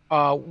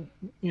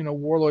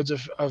 Warlords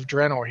of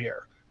Draenor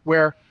here,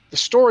 where the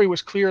story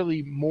was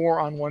clearly more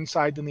on one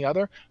side than the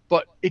other,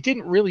 but it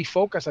didn't really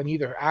focus on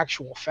either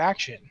actual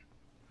faction.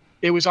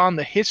 It was on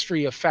the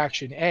history of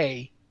Faction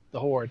A, the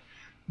Horde,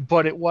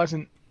 but it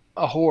wasn't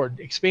a Horde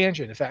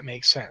expansion, if that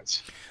makes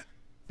sense.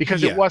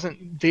 Because It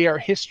wasn't their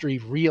history,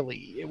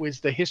 really. It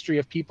was the history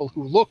of people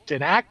who looked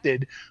and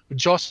acted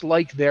just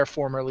like their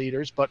former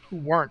leaders, but who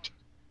weren't.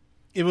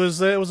 It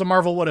was a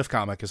Marvel What If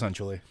comic,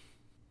 essentially.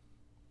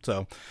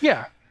 So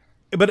yeah.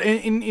 But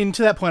in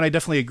to that point, I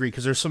definitely agree,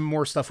 because there's some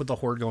more stuff with the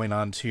Horde going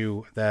on,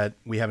 too, that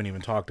we haven't even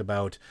talked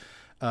about,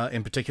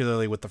 and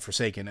particularly with the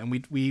Forsaken.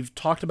 And we've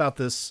talked about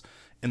this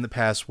in the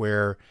past,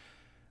 where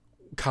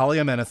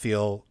Kalia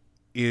Menethil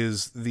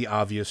is the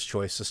obvious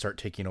choice to start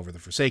taking over the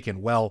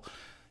Forsaken. Well,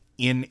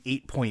 in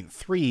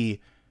 8.3,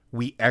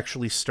 we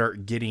actually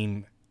start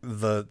getting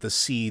the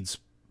seeds.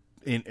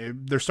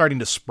 They're starting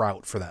to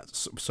sprout for that,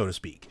 so to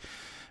speak.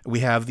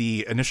 We have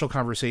the initial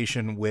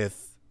conversation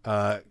with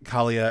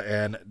Kalia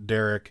and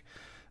Derek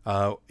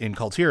in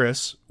Kul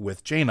Tiras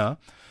with Jaina,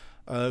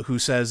 who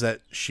says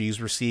that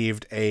she's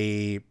received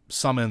a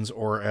summons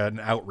or an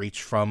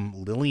outreach from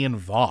Lillian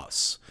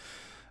Voss,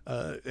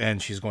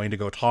 and she's going to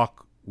go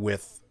talk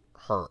with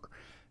her.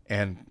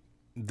 And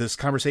this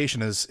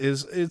conversation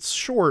it's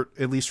short,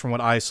 at least from what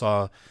I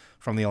saw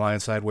from the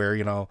Alliance side, where,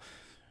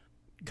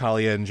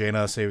 Kalia and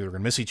Jaina say they're going to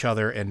miss each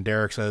other, and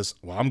Derek says,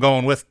 well, I'm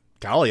going with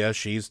Kalia.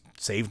 She's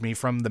saved me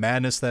from the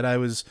madness that I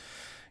was,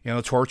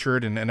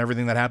 tortured and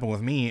everything that happened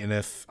with me, and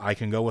if I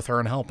can go with her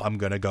and help, I'm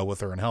going to go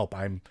with her and help.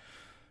 I'm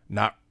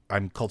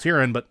Kul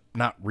Tiran, but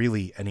not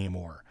really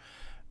anymore.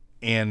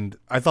 And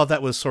I thought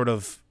that was sort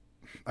of,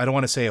 I don't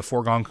want to say a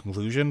foregone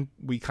conclusion.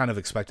 We kind of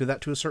expected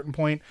that to a certain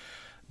point.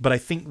 But I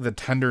think the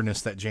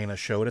tenderness that Jaina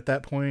showed at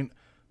that point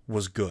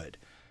was good,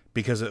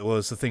 because it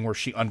was the thing where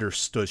she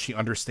understood. She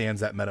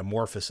understands that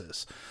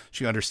metamorphosis.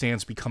 She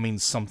understands becoming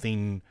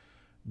something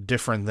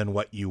different than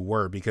what you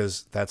were,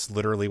 because that's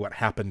literally what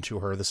happened to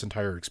her this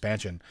entire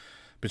expansion.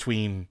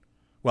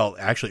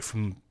 Actually,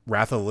 from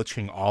Wrath of the Lich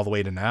King all the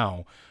way to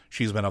now,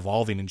 she's been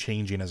evolving and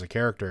changing as a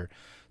character.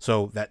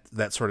 So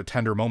that sort of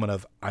tender moment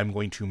of, I'm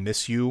going to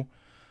miss you.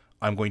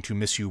 I'm going to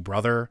miss you,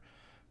 brother.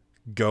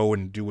 Go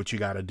and do what you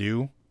got to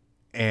do.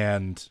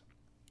 And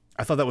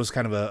I thought that was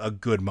kind of a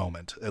good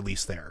moment, at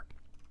least there.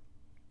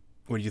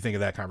 What do you think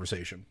of that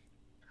conversation?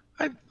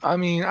 I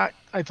mean,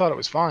 I thought it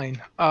was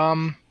fine.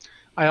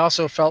 I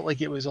also felt like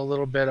it was a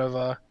little bit of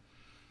a...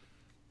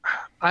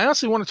 I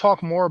honestly want to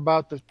talk more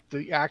about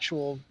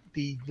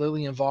the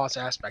Lillian Voss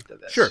aspect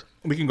of this. Sure,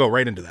 we can go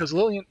right into that. Because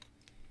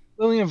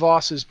Lillian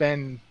Voss has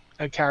been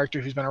a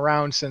character who's been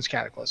around since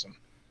Cataclysm.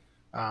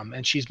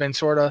 And she's been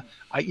sort of,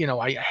 I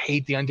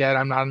hate the undead.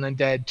 I'm not an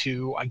undead,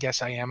 to, I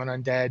guess I am an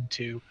undead,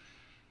 to,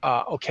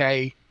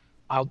 okay,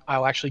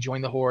 I'll actually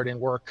join the Horde and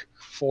work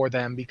for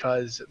them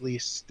because at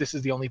least this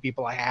is the only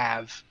people I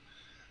have,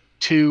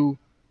 to,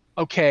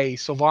 okay,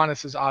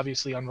 Sylvanas is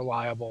obviously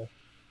unreliable.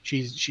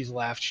 She's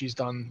left. She's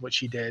done what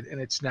she did, and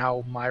it's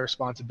now my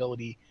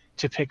responsibility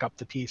to pick up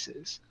the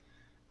pieces.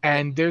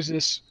 And there's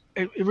this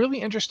a really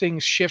interesting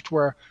shift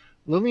where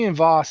Lillian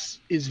Voss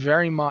is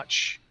very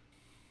much...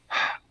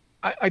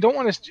 I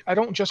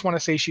don't just want to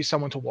say she's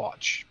someone to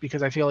watch,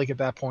 because I feel like at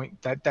that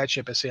point that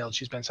ship has sailed.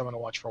 She's been someone to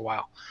watch for a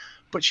while.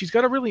 but she's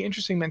got a really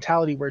interesting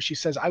mentality where she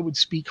says, I would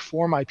speak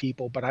for my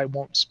people, but I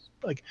won't,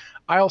 like,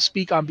 I'll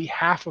speak on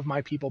behalf of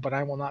my people, but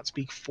I will not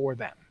speak for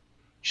them.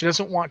 She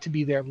doesn't want to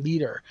be their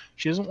leader.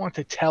 She doesn't want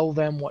to tell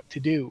them what to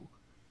do,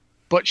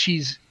 but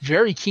she's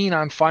very keen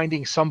on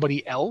finding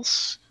somebody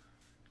else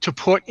to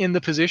put in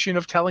the position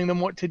of telling them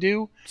what to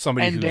do.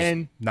 Somebody and who's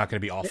then, not going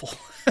to be awful.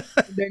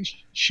 then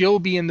she'll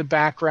be in the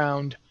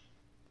background.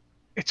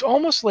 It's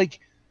almost like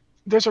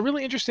there's a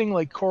really interesting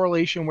like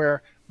correlation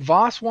where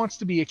Voss wants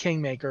to be a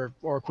kingmaker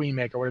or a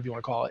queenmaker, whatever you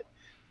want to call it,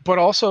 but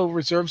also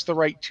reserves the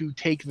right to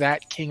take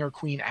that king or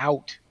queen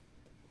out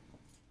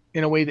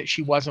in a way that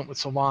she wasn't with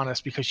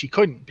Sylvanas because she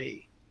couldn't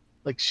be.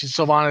 Like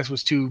Sylvanas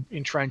was too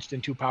entrenched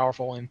and too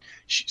powerful, and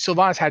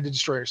Sylvanas had to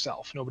destroy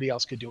herself. Nobody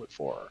else could do it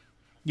for her.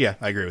 Yeah,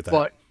 I agree with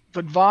that.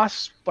 But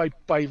Voss,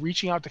 by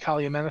reaching out to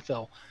Kalia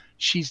Menethil,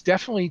 she's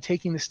definitely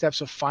taking the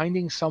steps of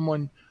finding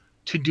someone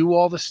to do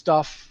all the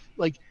stuff.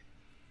 Like,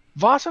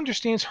 Voss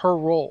understands her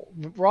role.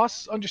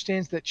 Voss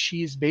understands that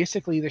she is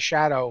basically the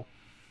shadow,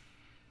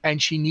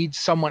 and she needs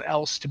someone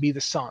else to be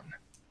the sun.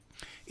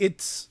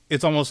 It's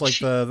almost like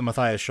the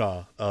Matthias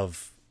Shaw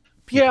of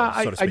people, yeah,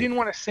 so to speak. I didn't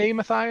want to say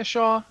Matthias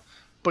Shaw,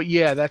 but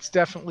yeah, that's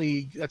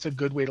a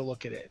good way to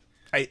look at it.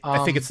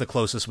 I think it's the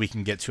closest we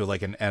can get to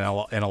like an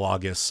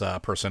analogous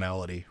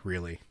personality,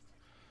 really.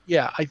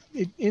 Yeah,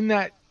 in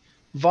that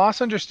Voss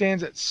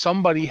understands that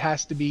somebody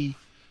has to be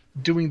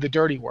doing the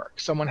dirty work.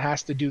 Someone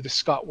has to do the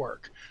scut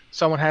work.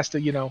 Someone has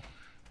to,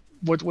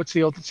 what's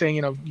the old saying?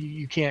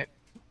 You can't.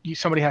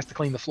 Somebody has to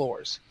clean the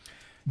floors.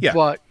 Yeah.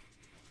 But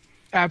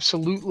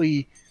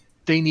absolutely,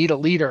 they need a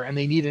leader and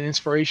they need an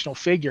inspirational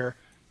figure.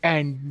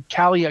 And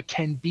Kalia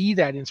can be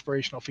that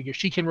inspirational figure.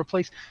 She can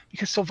replace,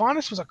 because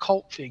Sylvanas was a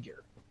cult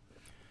figure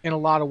in a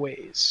lot of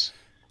ways.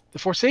 The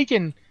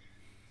Forsaken,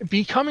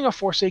 becoming a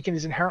Forsaken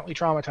is inherently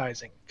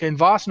traumatizing. And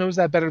Voss knows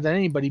that better than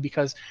anybody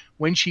because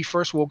when she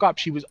first woke up,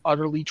 she was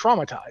utterly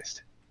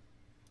traumatized.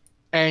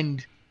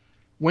 And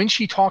when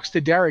she talks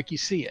to Derek, you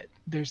see it.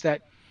 There's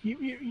that,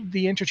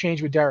 the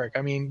interchange with Derek.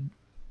 I mean,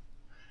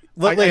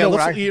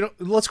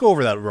 let's go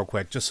over that real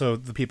quick, just so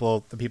the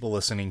people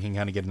listening can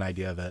kind of get an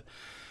idea of it.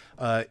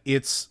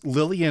 It's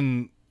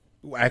Lillian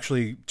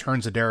actually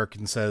turns to Derek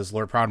and says,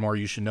 Lord Proudmoore,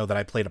 you should know that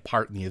I played a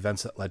part in the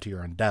events that led to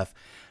your own death.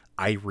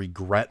 I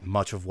regret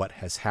much of what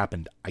has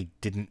happened. I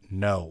didn't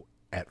know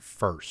at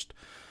first.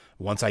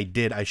 Once I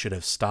did, I should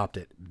have stopped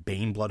it.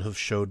 Bane Bloodhoof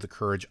showed the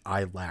courage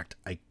I lacked.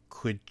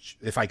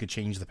 If I could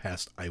change the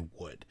past, I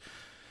would.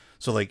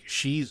 So like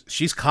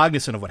she's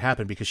cognizant of what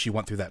happened because she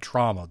went through that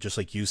trauma, just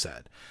like you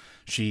said.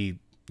 She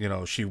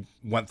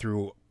went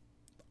through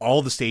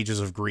all the stages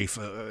of grief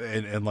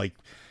and like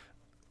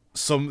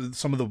some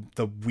of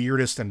the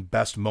weirdest and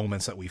best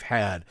moments that we've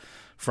had,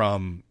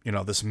 from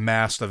this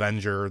masked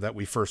Avenger that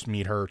we first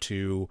meet her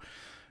to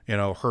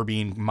her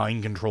being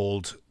mind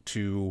controlled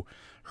to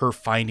her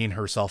finding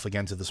herself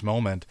again to this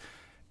moment.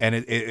 And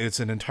it's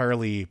an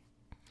entirely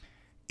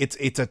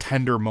it's a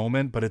tender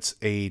moment, but it's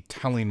a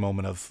telling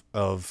moment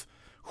of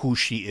who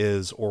she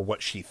is or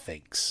what she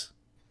thinks.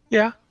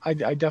 Yeah, I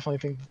definitely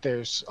think that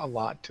there's a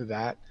lot to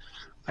that.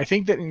 I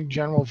think that in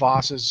general,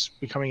 Voss is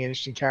becoming an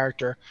interesting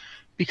character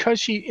because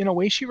she, in a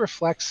way, she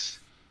reflects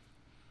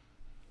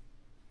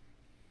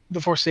the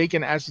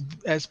Forsaken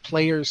as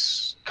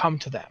players come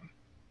to them.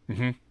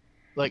 Mm-hmm.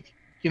 Like,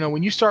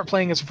 when you start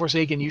playing as a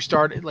Forsaken, you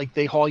start like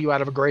they haul you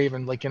out of a grave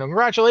and like,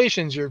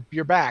 congratulations,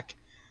 you're back,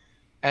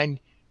 and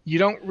you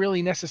don't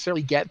really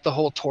necessarily get the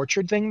whole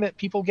tortured thing that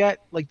people get.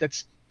 Like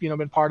that's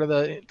been part of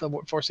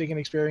the Forsaken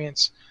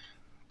experience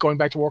going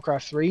back to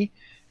Warcraft 3.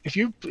 If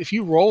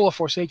you roll a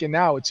Forsaken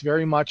now, it's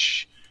very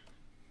much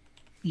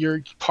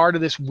you're part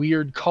of this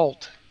weird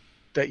cult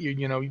that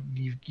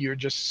you're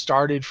just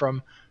started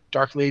from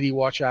Dark Lady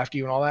watch after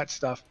you and all that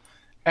stuff,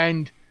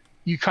 and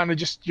you kind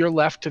of you're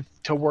left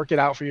to work it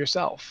out for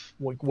yourself.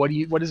 Like what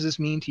does this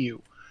mean to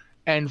you?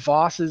 And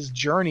Voss's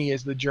journey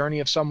is the journey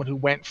of someone who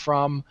went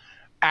from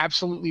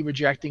absolutely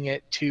rejecting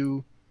it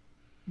to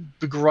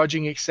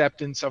begrudging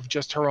acceptance of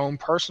just her own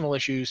personal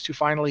issues to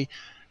finally,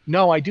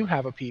 no, I do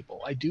have a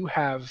people. I do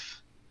have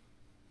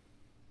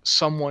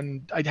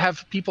someone. I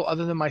have people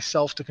other than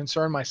myself to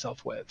concern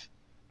myself with.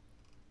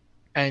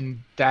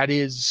 And that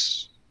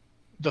is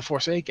the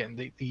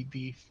Forsaken,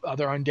 the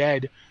other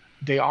undead.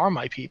 They are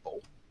my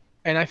people.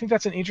 And I think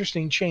that's an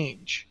interesting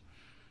change.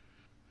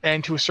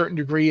 And to a certain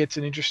degree, it's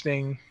a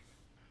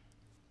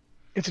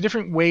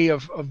different way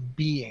of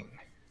being.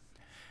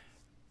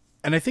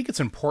 And I think it's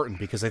important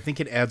because I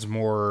think it adds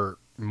more,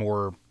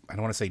 I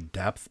don't want to say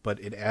depth, but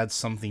it adds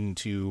something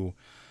to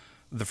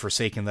the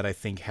Forsaken that I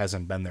think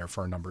hasn't been there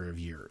for a number of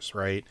years,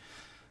 right?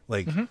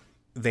 Like,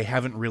 They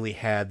haven't really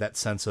had that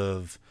sense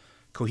of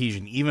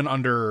cohesion, even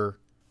under,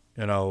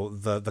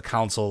 the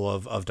Council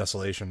of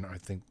Desolation. I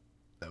think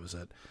that was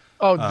it.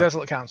 Oh,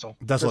 Desolate Council.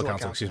 Desolate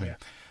Council, excuse me.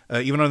 Yeah.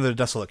 Even under the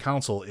Desolate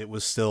Council, it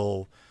was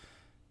still...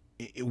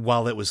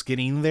 while it was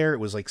getting there, it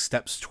was like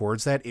steps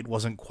towards that. It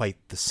wasn't quite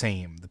the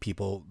same. The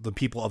people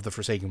of the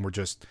Forsaken were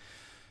just,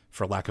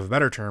 for lack of a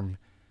better term,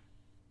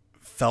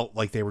 felt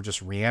like they were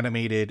just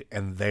reanimated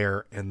and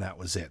there, and that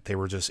was it. They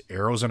were just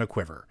arrows in a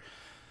quiver.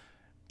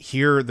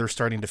 Here, they're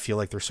starting to feel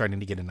like they're starting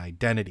to get an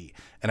identity.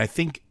 And I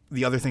think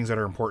the other things that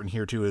are important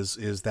here too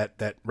is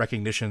that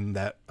recognition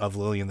that of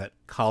Lillian that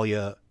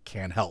Kalia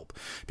can help.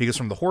 Because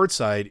from the Horde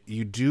side,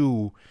 you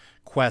do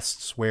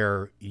quests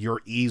where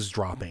you're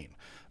eavesdropping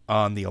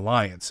on the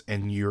Alliance,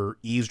 and you're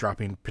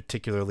eavesdropping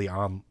particularly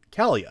on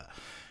Kalia.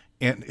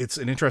 And it's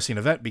an interesting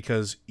event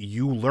because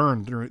you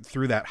learn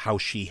through that how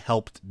she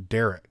helped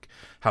Derek,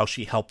 how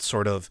she helped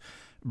sort of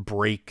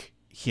break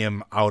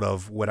him out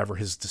of whatever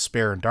his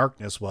despair and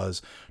darkness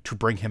was to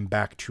bring him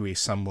back to a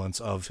semblance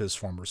of his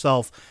former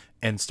self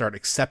and start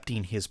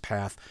accepting his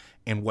path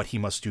and what he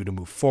must do to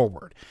move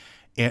forward.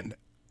 And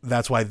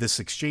that's why this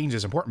exchange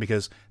is important,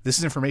 because this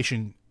is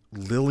information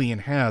Lillian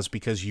has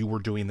because you were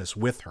doing this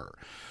with her.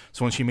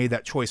 So when she made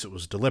that choice, it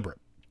was deliberate.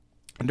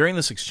 And during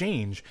this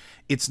exchange,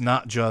 it's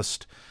not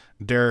just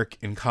Derek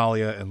and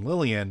Kalia and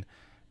Lillian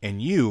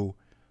and you,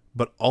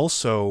 but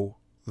also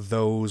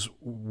those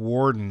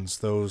wardens,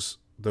 those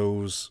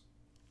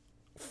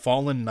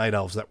fallen night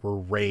elves that were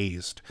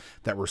raised,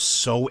 that were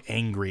so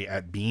angry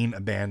at being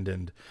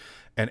abandoned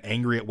and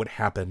angry at what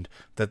happened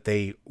that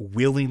they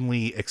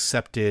willingly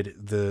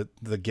accepted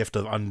the gift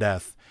of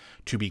undeath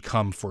to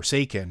become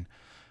Forsaken.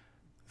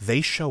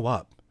 They show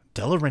up.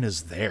 Delarin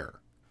is there.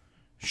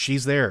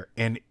 She's there.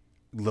 And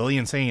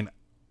Lillian saying,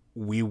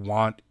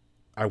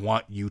 I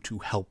want you to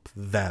help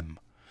them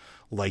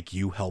like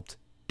you helped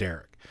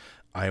Derek.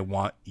 I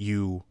want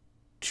you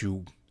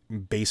to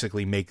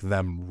basically make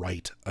them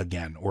right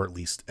again, or at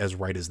least as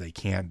right as they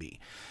can be.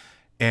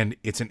 And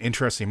it's an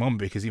interesting moment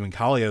because even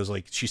Kalia is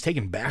like, she's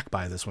taken back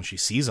by this when she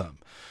sees them.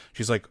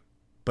 She's like,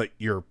 but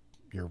you're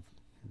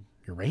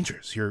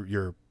Rangers.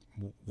 You're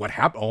what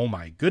happened? Oh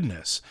my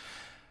goodness.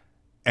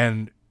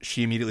 And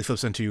she immediately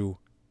flips into,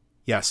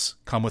 yes,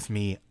 come with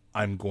me.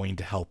 I'm going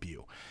to help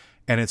you.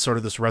 And it's sort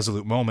of this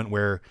resolute moment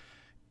where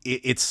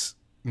it's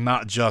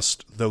not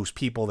just those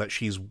people that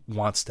she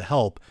wants to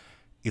help.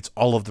 It's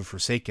all of the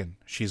Forsaken.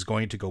 She's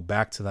going to go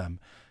back to them,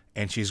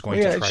 and she's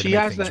going to try to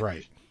make things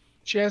right.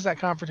 She has that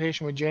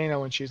confrontation with Jaina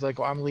when she's like,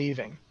 well, I'm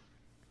leaving.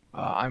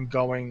 I'm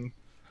going.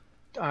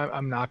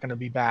 I'm not going to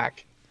be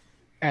back.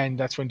 And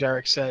that's when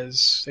Derek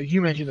says,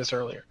 you mentioned this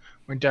earlier,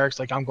 when Derek's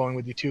like, I'm going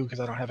with you too because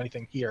I don't have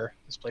anything here.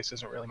 This place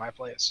isn't really my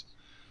place.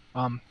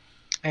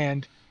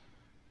 And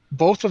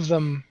both of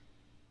them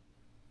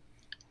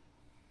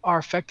are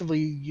effectively,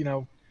 you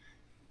know,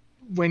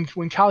 when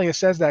Kalia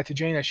says that to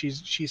Jaina,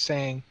 she's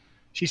saying,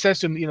 she says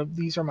to him, you know,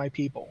 these are my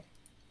people.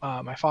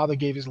 My father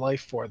gave his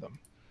life for them.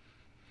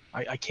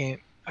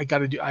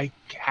 I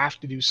have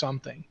to do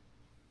something.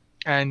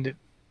 And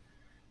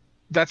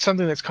that's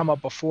something that's come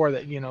up before,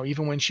 that, you know,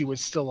 even when she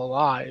was still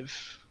alive,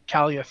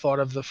 Kalia thought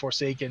of the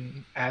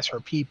Forsaken as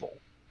her people.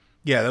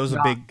 Yeah, that was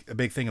a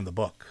big thing in the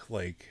book.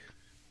 Like,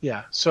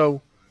 yeah.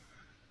 So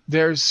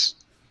there's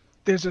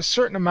a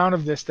certain amount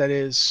of this that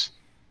is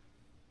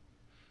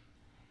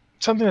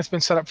something that's been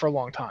set up for a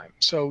long time.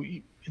 So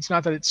it's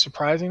not that it's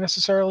surprising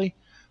necessarily,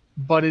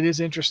 but it is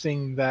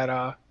interesting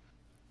that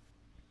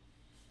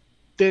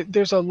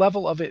there's a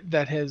level of it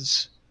that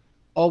has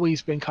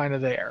always been kind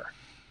of there,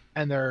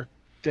 and they're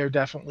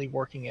definitely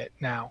working it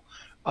now.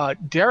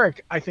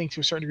 Derek, I think to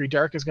a certain degree,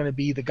 Derek is going to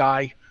be the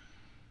guy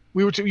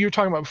you were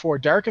talking about before.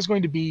 Derek is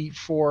going to be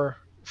for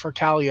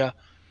Kalia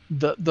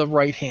the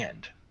right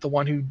hand, the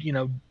one who, you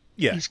know,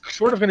 yeah, he's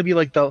sort of going to be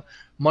like the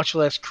much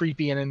less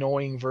creepy and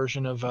annoying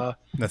version of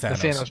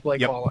Nathanos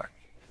Blakecaller.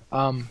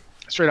 Yep.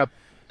 Straight up,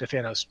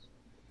 Nathanos,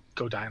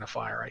 go die in a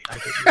fire. I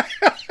get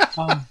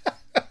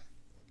you.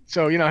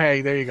 So, you know,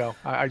 hey, there you go.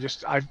 I've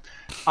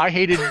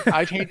hated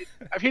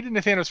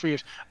Nathanos for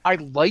years. I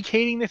like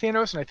hating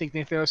Nathanos, and I think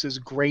Nathanos is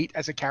great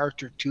as a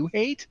character to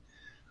hate.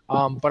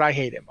 But I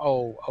hate him.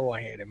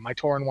 I hate him. My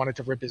Tauren wanted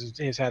to rip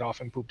his head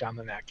off and poop down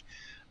the neck.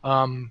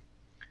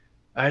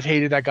 I've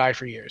hated that guy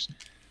for years,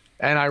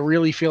 and I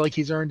really feel like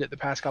he's earned it the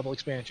past couple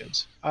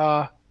expansions.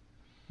 But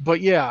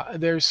yeah,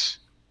 there's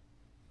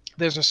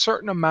a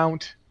certain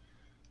amount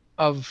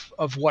of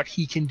what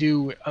he can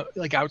do,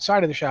 like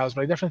outside of the shadows.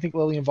 But I definitely think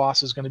Lillian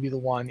Voss is going to be the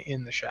one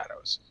in the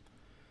shadows.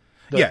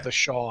 The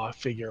Shaw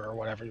figure, or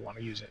whatever you want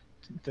to use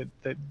it.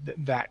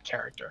 That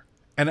character.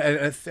 And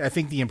I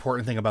think the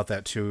important thing about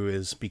that too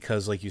is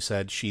because, like you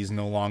said, she's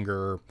no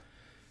longer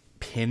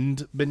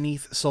pinned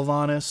beneath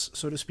Sylvanas,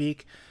 so to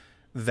speak.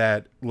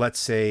 That, let's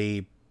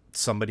say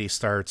somebody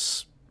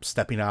starts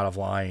stepping out of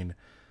line,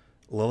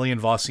 Lillian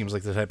Voss seems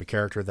like the type of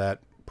character that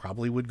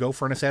probably would go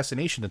for an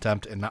assassination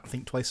attempt and not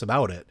think twice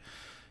about it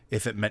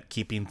if it meant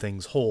keeping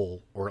things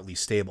whole or at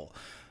least stable.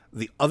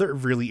 The other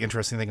really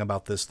interesting thing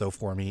about this, though,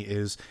 for me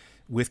is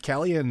with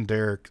Kalia and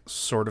Derek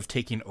sort of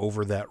taking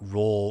over that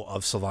role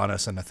of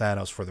Sylvanas and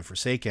Nathanos for the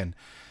Forsaken,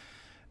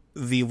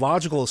 the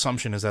logical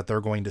assumption is that they're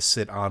going to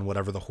sit on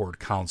whatever the Horde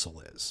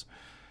Council is.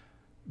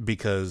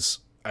 Because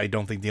I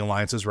don't think the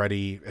Alliance is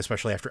ready,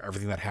 especially after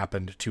everything that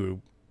happened,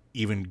 to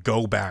even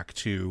go back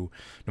to,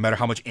 no matter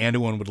how much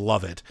Anduin would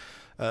love it,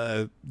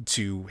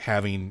 to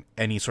having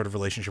any sort of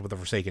relationship with the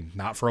Forsaken.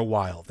 Not for a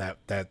while. That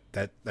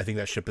I think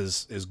that ship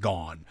is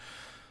gone.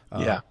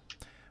 Yeah.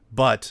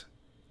 But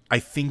I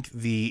think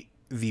the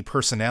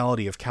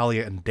personality of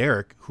Kalia and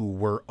Derek, who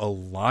were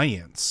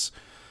Alliance,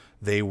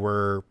 they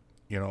were,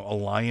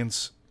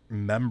 Alliance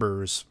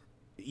members,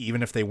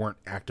 even if they weren't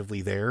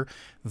actively there.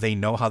 They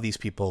know how these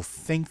people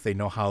think. They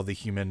know how the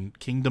human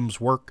kingdoms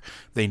work.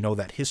 They know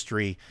that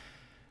history.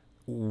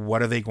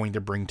 What are they going to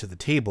bring to the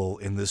table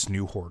in this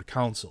new Horde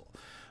Council?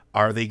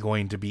 Are they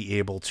going to be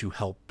able to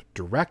help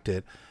direct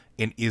it?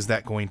 And is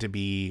that going to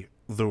be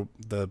the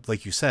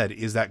like you said,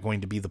 is that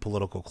going to be the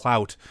political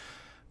clout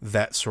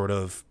that sort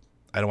of,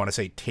 I don't want to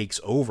say takes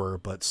over,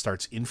 but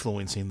starts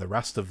influencing the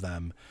rest of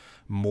them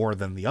more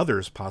than the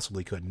others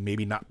possibly could?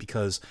 Maybe not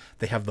because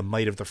they have the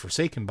might of the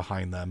Forsaken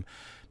behind them,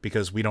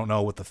 because we don't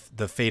know what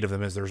the fate of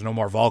them is. There's no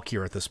more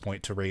Valkyr at this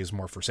point to raise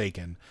more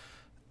Forsaken.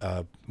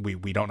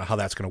 We don't know how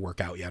that's going to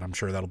work out yet. I'm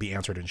sure that'll be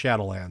answered in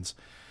Shadowlands.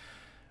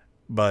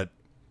 But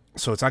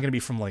so it's not going to be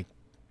from like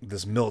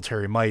this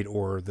military might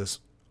or this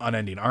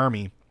unending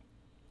army,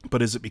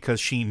 but is it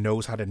because she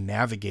knows how to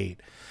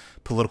navigate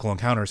political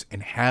encounters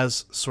and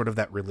has sort of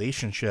that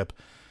relationship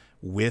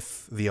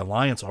with the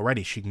Alliance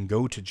already? She can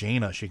go to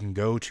Jaina. She can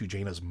go to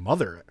Jaina's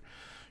mother.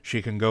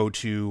 She can go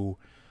to,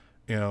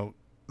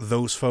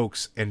 those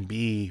folks and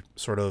be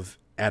sort of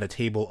at a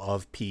table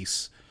of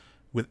peace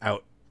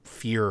without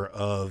fear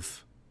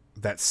of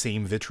that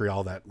same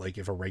vitriol that, like,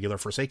 if a regular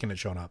Forsaken had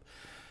shown up.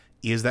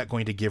 Is that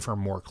going to give her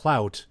more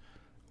clout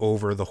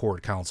over the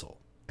Horde Council?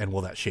 And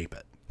will that shape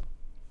it?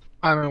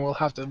 I mean, we'll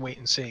have to wait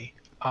and see.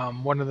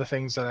 One of the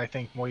things that I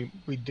think we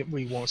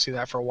won't see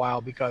that for a while,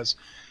 because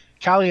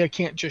Kalia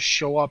can't just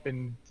show up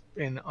in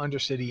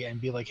Undercity and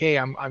be like, "Hey,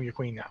 I'm your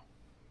queen now."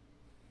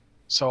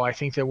 So I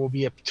think there will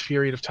be a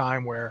period of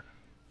time where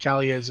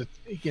Kalia is,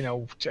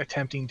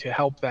 attempting to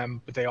help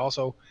them, but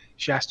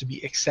she has to be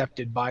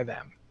accepted by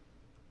them,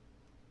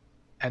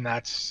 and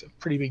that's a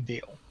pretty big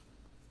deal.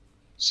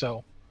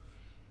 So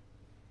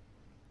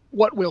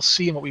what we'll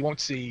see and what we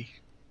won't see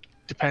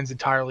depends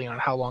entirely on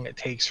how long it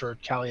takes for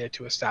Kalia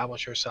to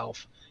establish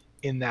herself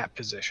in that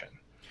position.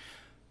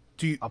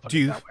 Do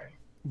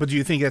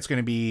you think that's going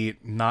to be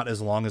not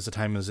as long as the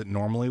time as it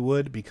normally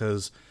would?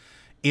 Because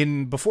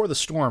in Before the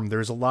Storm,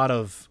 there's a lot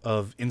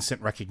of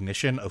instant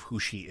recognition of who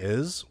she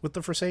is with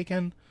the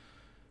Forsaken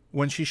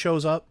when she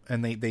shows up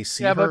and they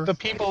see her. Yeah, but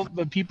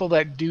the people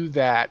that do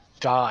that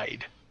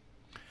died.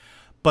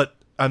 But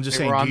I'm just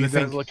saying, were on do you the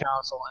think Desert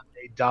Council and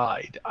they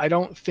died? I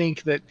don't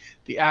think that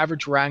the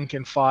average rank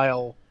and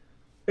file.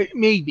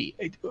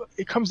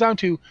 It comes down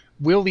to,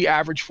 will the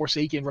average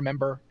Forsaken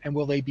remember, and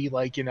will they be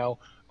like,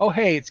 oh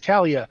hey, it's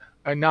Kalia,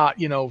 and not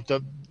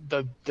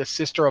the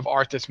sister of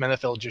Arthas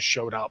Menethil just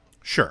showed up.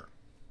 Sure.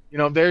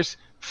 There's,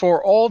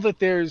 for all that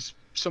there's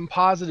some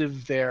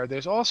positive there,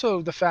 there's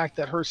also the fact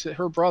that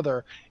her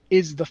brother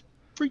is the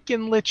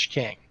freaking Lich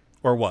King,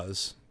 or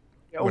was,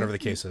 whatever the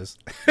case is.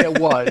 It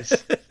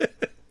was.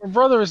 Her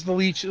brother was the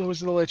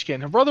Lich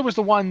King. Her brother was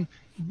the one,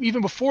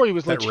 even before he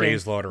was Lich King, that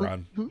raised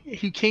Lordaeron.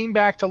 He came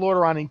back to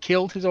Lordaeron and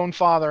killed his own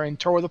father and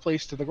tore the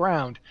place to the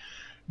ground.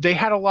 They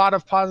had a lot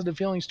of positive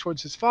feelings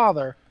towards his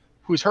father,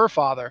 who's her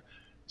father.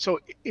 So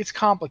it's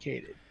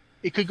complicated.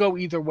 It could go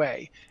either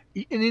way.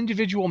 An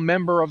individual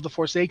member of the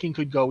Forsaken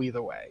could go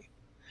either way.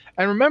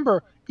 And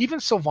remember, even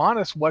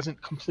Sylvanas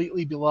wasn't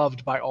completely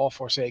beloved by all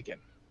Forsaken.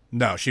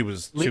 No, she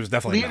was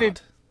definitely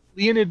not.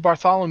 Leonid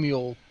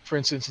Bartholomew, for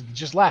instance,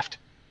 just left.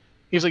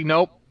 He was like,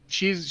 nope,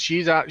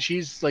 she's out.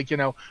 She's like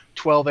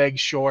 12 eggs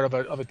short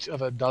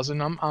of a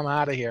dozen. I'm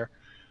out of here.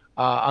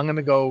 I'm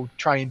gonna go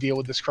try and deal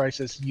with this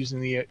crisis using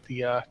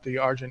the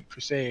Argent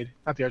Crusade,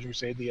 not the Argent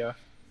Crusade.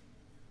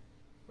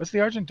 What's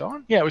the Argent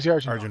Dawn? Yeah, it was the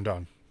Argent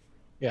Dawn.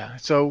 Yeah.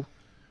 So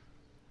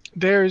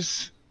there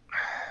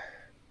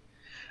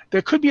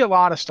could be a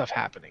lot of stuff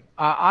happening.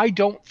 I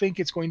don't think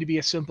it's going to be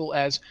as simple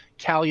as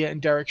Kalia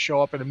and Derek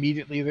show up and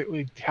immediately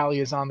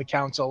Kalia is on the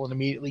council and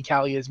immediately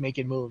Kalia is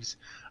making moves.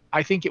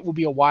 I think it will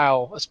be a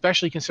while,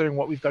 especially considering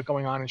what we've got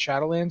going on in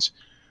Shadowlands,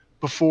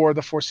 before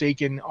the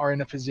Forsaken are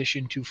in a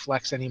position to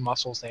flex any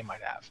muscles they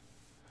might have.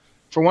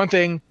 For one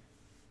thing,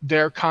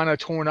 they're kind of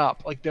torn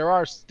up. Like there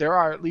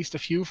are at least a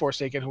few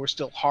Forsaken who are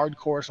still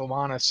hardcore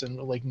Sylvanas and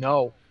like,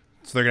 no.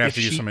 So they're gonna have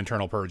to do some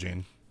internal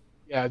purging.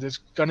 Yeah, there's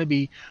gonna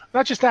be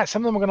not just that.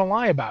 Some of them are gonna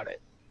lie about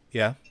it.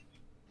 Yeah.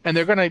 And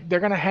they're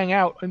gonna hang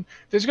out, and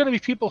there's gonna be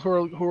people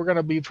who are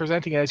gonna be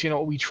presenting as,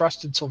 we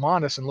trusted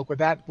Sylvanas and look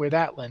where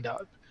that landed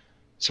up.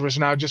 So we're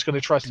now just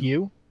gonna trust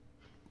you.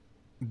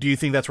 Do you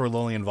think that's where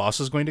Lillian Voss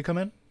is going to come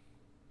in?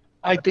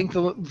 I think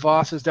the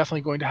Voss is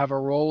definitely going to have a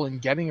role in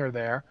getting her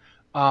there.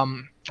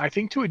 I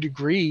think to a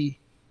degree,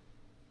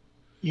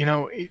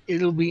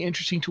 it'll be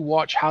interesting to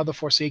watch how the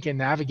Forsaken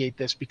navigate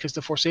this, because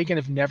the Forsaken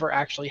have never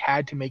actually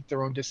had to make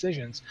their own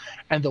decisions.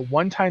 And the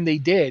one time they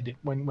did,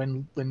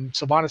 when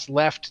Sylvanas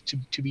left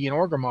to be in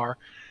Orgrimmar,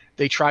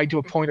 they tried to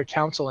appoint a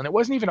council, and it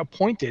wasn't even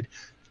appointed.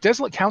 The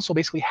Desolate Council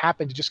basically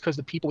happened just because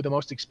the people with the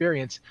most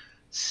experience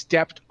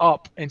stepped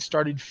up and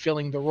started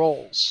filling the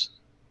roles.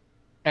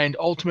 and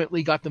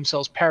ultimately got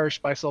themselves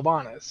perished by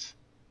Sylvanas.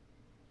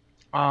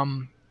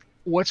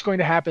 What's going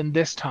to happen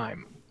this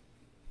time?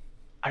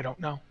 I don't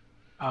know.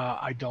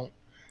 I don't.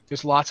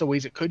 There's lots of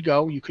ways it could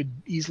go. You could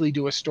easily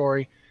do a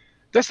story.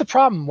 That's the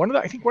problem.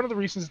 I think one of the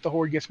reasons that the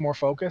Horde gets more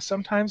focused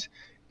sometimes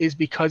is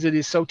because it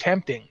is so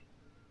tempting.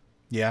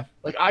 Yeah.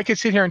 Like, I could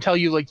sit here and tell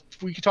you, like,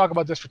 we could talk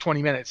about this for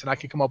 20 minutes, and I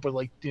could come up with,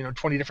 like,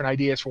 20 different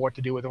ideas for what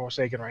to do with the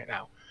Forsaken right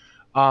now.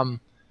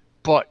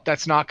 But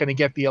that's not going to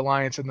get the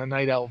Alliance and the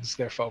Night Elves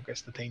their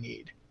focus that they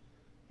need.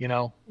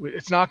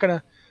 It's not going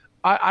to.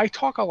 I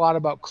talk a lot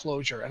about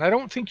closure, and I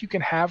don't think you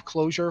can have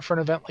closure for an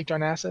event like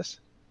Darnassus.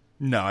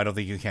 No, I don't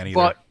think you can either.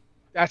 But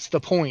that's the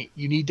point.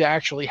 You need to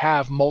actually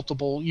have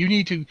multiple. You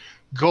need to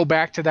go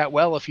back to that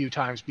well a few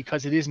times,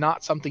 because it is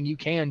not something you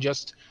can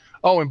just.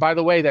 Oh, and by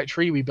the way, that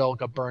tree we built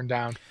got burned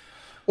down,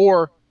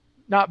 or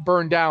not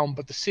burned down,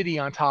 but the city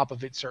on top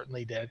of it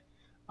certainly did.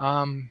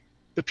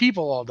 The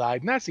people all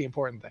died, and that's the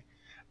important thing.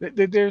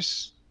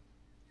 There's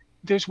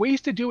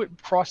ways to do it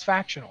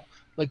cross-factional.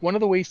 Like, one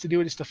of the ways to do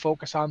it is to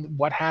focus on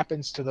what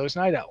happens to those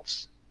Night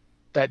Elves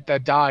that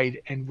died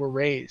and were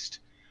raised.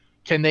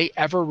 Can they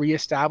ever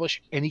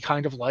reestablish any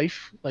kind of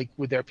life, like,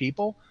 with their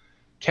people?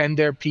 Can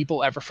their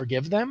people ever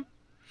forgive them?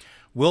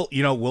 Will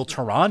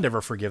Tyrande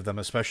ever forgive them,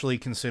 especially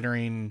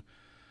considering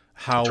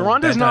how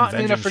Tyrande's not in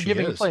a vengeance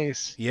forgiving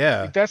place.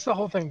 Yeah. Like, that's the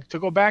whole thing. To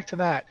go back to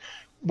that,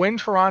 when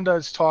Tyrande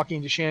is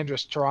talking to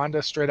Chandris,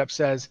 Tyrande straight up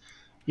says,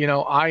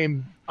 I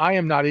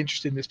am not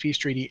interested in this peace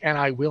treaty, and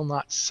I will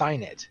not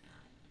sign it.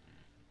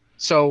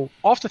 So,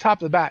 off the top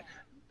of the bat,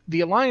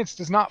 the Alliance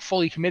is not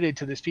fully committed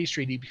to this peace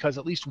treaty because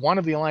at least one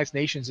of the Alliance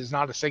nations is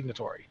not a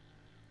signatory.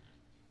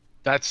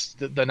 That's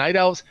the Night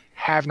Elves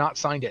have not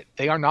signed it.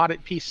 They are not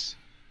at peace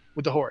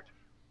with the Horde.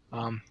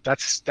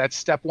 That's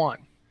step one.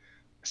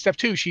 Step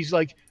two, she's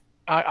like,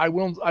 I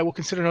will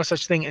consider no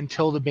such thing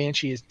until the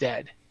Banshee is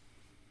dead.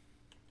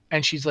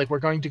 And she's like, we're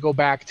going to go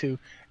back to.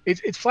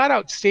 It's flat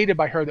out stated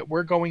by her that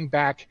we're going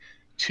back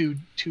to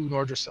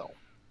Nordrassil,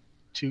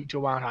 to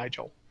Mount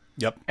Hyjal.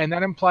 Yep. And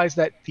that implies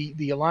that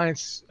the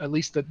Alliance, at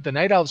least the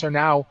Night Elves,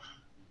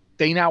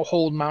 they now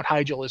hold Mount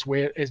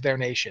Hyjal as their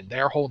nation.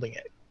 They're holding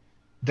it.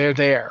 They're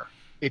there.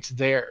 It's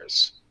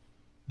theirs.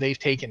 They've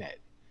taken it.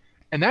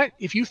 And that,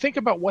 if you think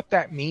about what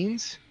that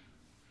means,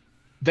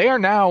 they are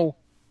now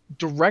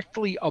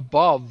directly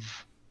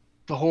above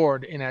the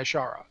Horde in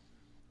Azshara.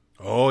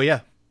 Oh,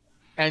 yeah.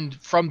 And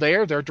from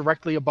there, they're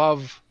directly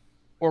above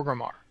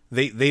Orgrimmar.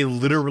 They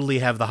literally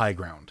have the high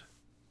ground.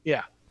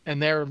 Yeah.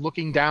 And they're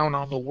looking down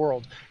on the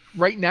world.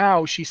 Right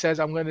now, she says,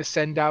 I'm going to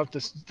send out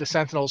the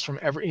Sentinels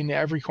in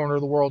every corner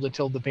of the world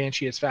until the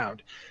Banshee is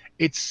found.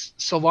 It's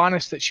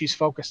Sylvanas that she's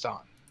focused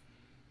on.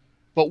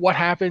 But what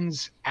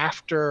happens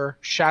after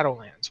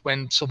Shadowlands,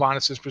 when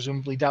Sylvanas is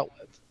presumably dealt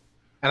with?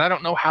 And I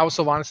don't know how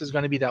Sylvanas is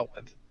going to be dealt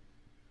with.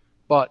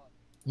 But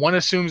one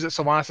assumes that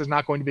Sylvanas is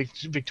not going to be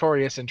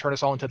victorious and turn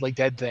us all into, like,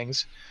 dead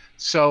things.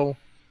 So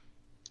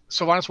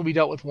Sylvanas will be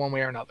dealt with one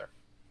way or another.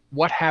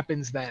 What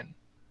happens then?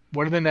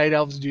 What do the Night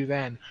Elves do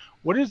then?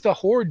 What does the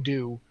Horde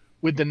do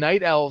with the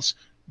Night Elves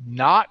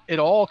not at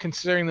all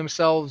considering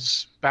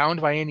themselves bound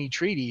by any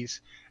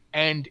treaties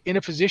and in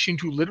a position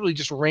to literally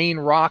just rain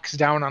rocks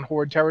down on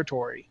Horde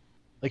territory?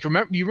 Like,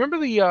 you remember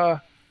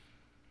the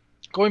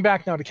going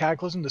back now to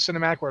Cataclysm, the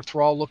cinematic where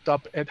Thrall looked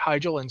up at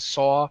Hyjal and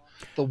saw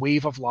the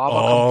wave of lava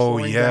come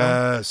pouring down?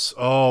 Oh, yes.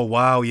 Oh,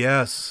 wow,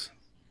 yes.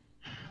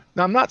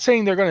 Now, I'm not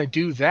saying they're going to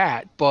do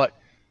that, but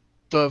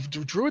the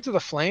Druids of the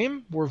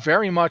Flame were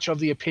very much of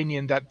the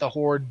opinion that the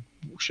Horde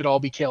should all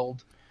be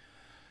killed,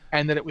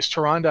 and that it was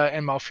Tyrande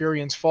and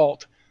Malfurion's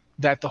fault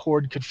that the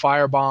Horde could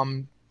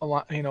firebomb,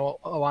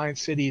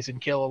 Alliance cities and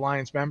kill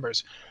Alliance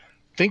members.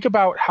 Think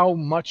about how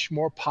much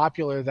more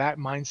popular that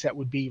mindset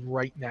would be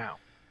right now.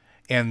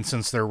 And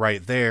since they're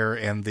right there,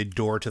 and the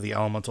door to the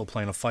elemental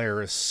plane of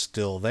fire is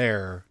still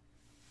there.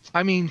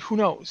 I mean, who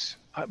knows?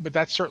 But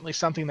that's certainly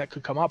something that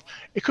could come up.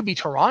 It could be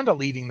Tyrande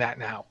leading that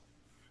now.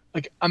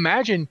 Like,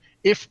 imagine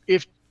if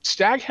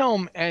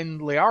Staghelm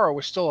and Liara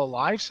were still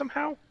alive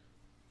somehow,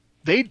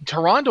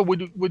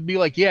 Tyrande would be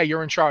like, yeah,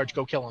 you're in charge,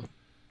 go kill him.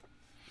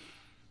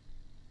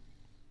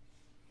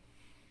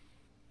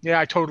 Yeah,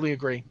 I totally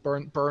agree.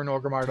 Burn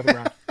Orgrimmar to the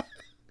ground.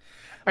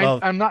 Well,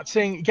 I'm not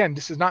saying, again,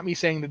 this is not me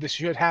saying that this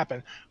should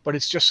happen, but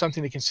it's just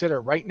something to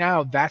consider. Right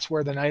now, that's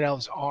where the Night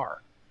Elves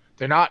are.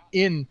 They're not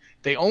in.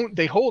 They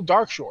hold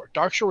Darkshore.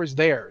 Darkshore is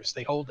theirs.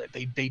 They hold it.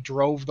 They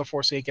drove the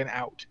Forsaken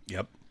out.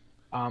 Yep.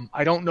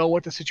 I don't know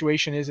what the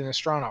situation is in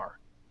Astranar.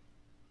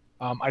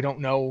 I don't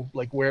know,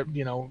 like, where,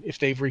 if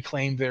they've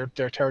reclaimed their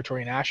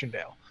territory in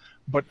Ashendale.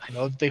 But I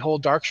know that they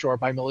hold Darkshore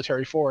by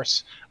military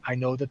force. I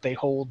know that they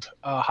hold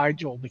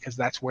Hyjal because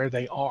that's where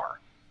they are.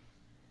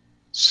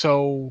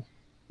 So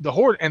the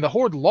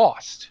Horde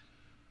lost.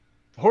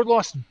 The Horde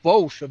lost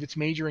both of its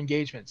major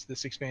engagements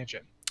this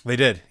expansion. They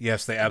did.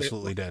 Yes, they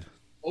absolutely did.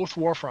 Both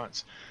war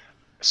fronts.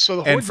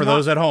 So the and for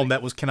those at home,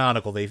 that was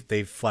canonical.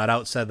 They flat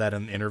out said that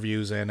in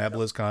interviews and at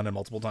BlizzCon and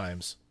multiple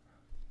times.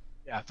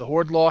 Yeah, the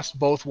Horde lost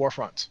both war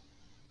fronts.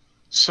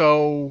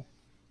 So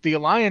the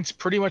Alliance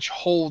pretty much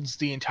holds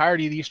the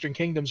entirety of the Eastern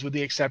Kingdoms with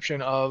the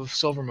exception of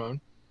Silvermoon.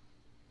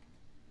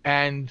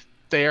 And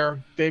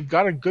they've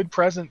got a good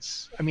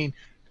presence. I mean,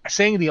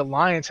 saying the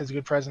Alliance has a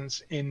good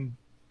presence in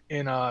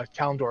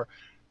Kalimdor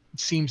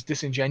seems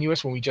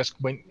disingenuous when we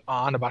just went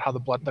on about how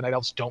the Night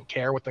Elves don't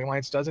care what the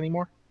Alliance does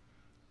anymore.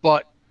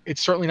 But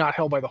it's certainly not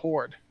held by the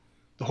Horde.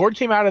 The Horde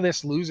came out of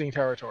this losing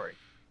territory.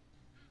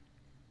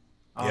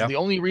 The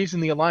only reason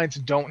the Alliance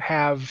don't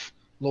have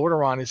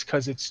Lordaeron is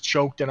because it's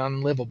choked and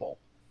unlivable.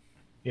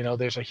 You know,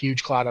 there's a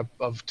huge cloud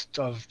of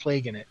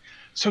plague in it.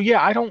 So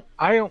yeah,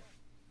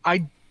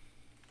 I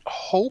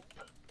hope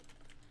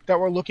that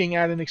we're looking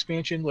at an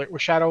expansion where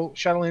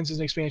Shadowlands is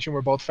an expansion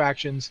where both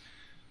factions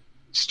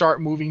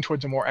start moving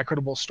towards a more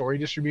equitable story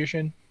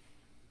distribution.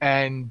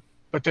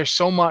 But there's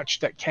so much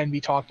that can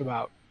be talked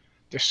about.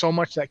 There's so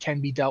much that can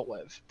be dealt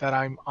with that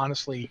I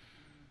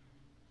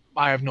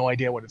have no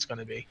idea what it's going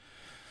to be.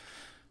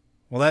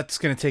 Well, that's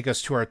going to take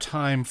us to our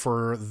time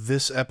for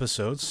this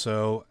episode.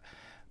 So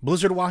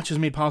Blizzard Watch is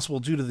made possible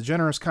due to the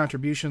generous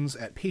contributions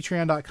at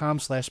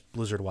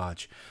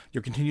patreon.com/BlizzardWatch.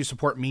 Your continued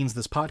support means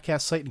this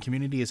podcast site and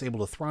community is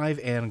able to thrive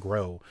and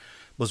grow.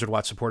 Blizzard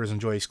Watch supporters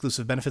enjoy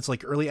exclusive benefits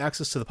like early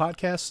access to the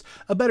podcast,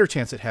 a better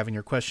chance at having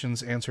your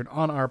questions answered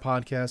on our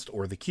podcast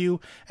or the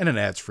queue, and an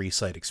ads-free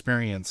site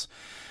experience.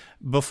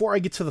 Before I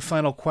get to the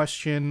final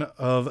question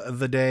of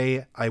the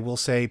day, I will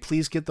say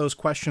please get those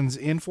questions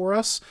in for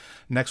us.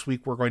 Next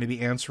week we're going to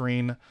be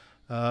answering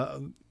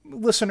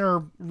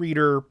listener,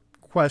 reader,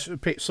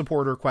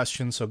 supporter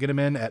questions, so get them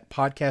in at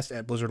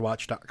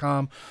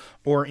podcast@blizzardwatch.com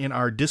or in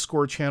our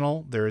Discord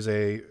channel. There is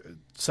a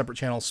separate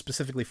channel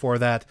specifically for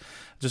that.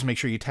 Just make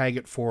sure you tag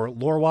it for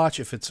Lore Watch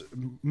if it's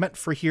meant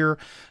for here,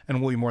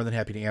 and we'll be more than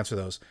happy to answer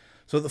those.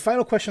 So the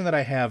final question that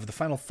I have, the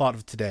final thought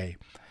of today,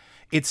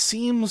 it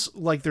seems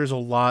like there's a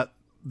lot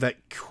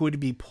that could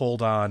be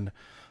pulled on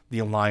the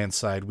Alliance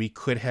side. We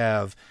could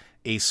have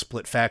a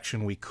split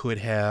faction. We could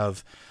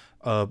have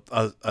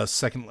a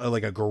second,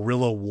 like a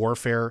guerrilla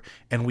warfare,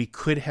 and we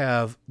could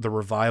have the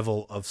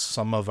revival of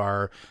some of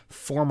our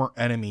former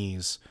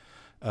enemies,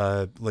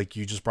 like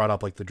you just brought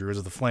up, like the Druids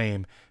of the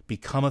Flame,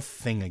 become a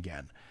thing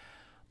again.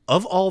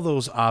 Of all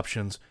those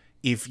options,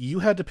 if you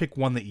had to pick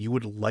one that you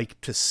would like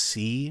to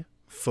see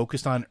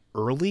focused on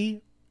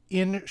early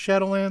in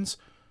Shadowlands,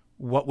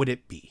 what would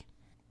it be?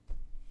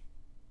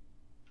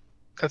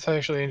 That's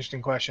actually an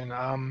interesting question.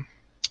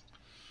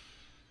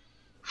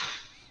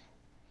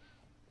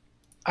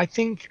 I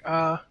think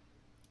I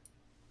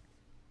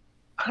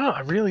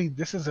don't know.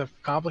 This is a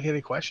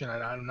complicated question.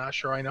 I'm not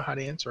sure I know how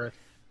to answer it.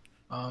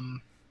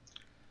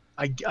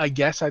 I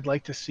guess I'd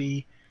like to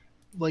see,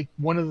 like,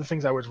 one of the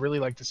things I would really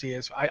like to see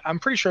is I'm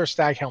pretty sure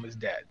Staghelm is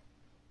dead.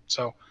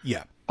 So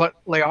yeah, but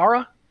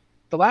Liara,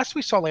 the last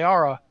we saw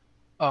Liara,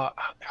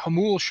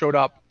 Hamul showed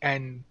up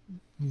and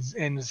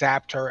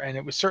zapped her, and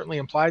it was certainly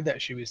implied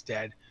that she was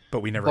dead. But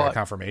we never had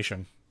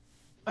confirmation.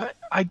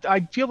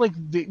 I feel like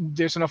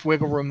there's enough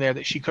wiggle room there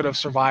that she could have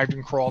survived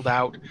and crawled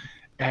out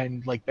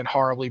and like been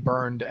horribly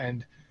burned,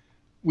 and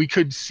we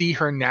could see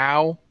her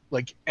now,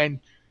 like, and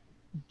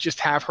just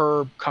have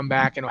her come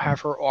back and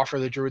have her offer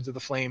the Druids of the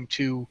Flame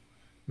to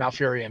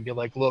Malfurion and be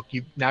like, look,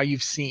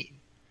 you've seen.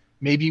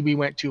 Maybe we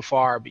went too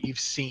far, but you've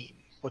seen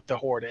what the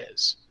Horde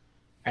is.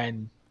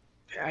 And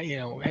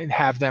and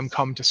have them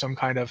come to some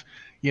kind of,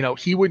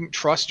 he wouldn't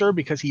trust her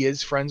because he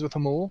is friends with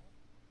Hamul.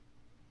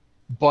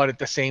 But at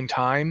the same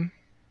time,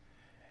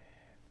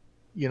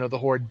 the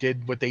Horde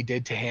did what they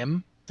did to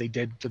him. They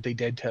did what they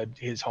did to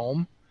his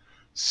home.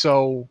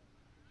 So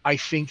I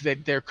think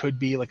that there could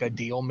be like a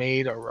deal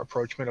made or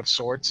approachment of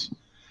sorts.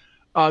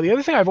 The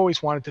other thing I've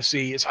always wanted to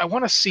see is I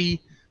want to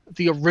see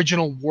the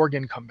original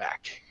Worgen come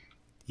back.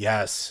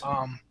 Yes.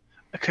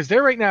 Because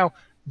they're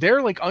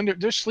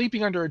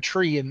sleeping under a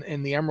tree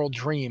in the Emerald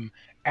Dream,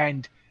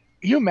 and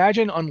you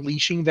imagine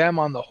unleashing them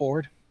on the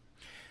Horde.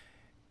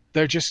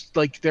 They're just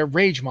like, they're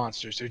rage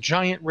monsters. They're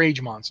giant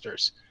rage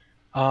monsters.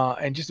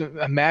 And just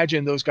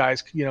imagine those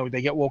guys,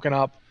 they get woken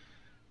up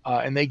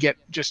and they get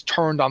just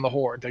turned on the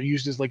Horde. They're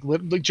used as like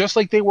just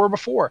like they were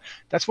before.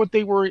 That's what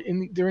they were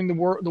during the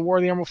War of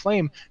the Emerald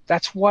Flame.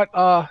 That's what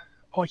I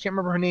can't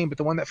remember her name, but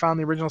the one that found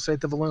the original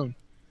Scythe of Valoon.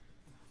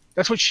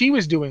 That's what she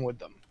was doing with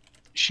them.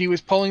 She was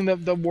pulling the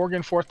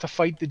Worgen forth to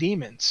fight the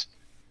demons.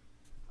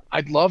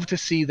 I'd love to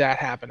see that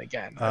happen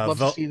again. I'd love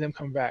to see them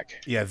come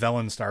back. Yeah,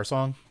 Velen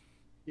Starsong.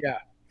 Yeah.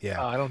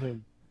 Yeah. I don't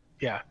think.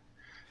 Yeah.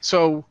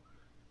 So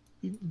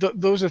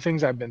those are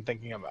things I've been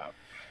thinking about.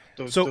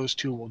 Those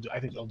two will do. I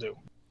think they'll do.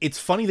 It's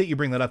funny that you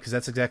bring that up because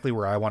that's exactly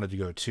where I wanted to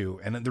go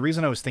too. And the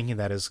reason I was thinking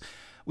that is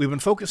we've been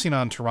focusing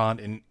on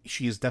Tyrande, and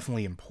she is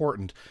definitely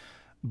important.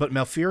 But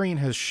Malfurion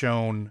has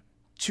shown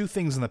two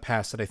things in the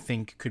past that I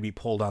think could be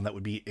pulled on that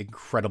would be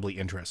incredibly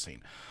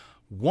interesting.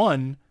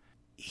 One,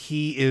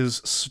 he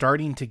is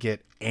starting to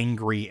get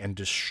angry and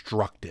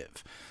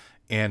destructive,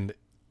 and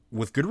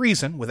with good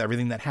reason, with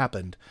everything that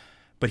happened,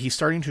 but he's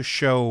starting to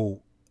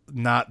show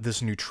not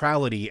this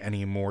neutrality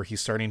anymore.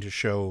 He's starting to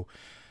show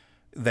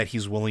that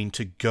he's willing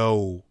to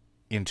go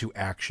into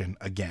action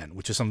again,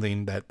 which is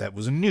something that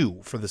was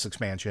new for this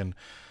expansion,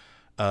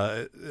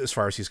 as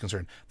far as he's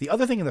concerned. The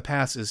other thing in the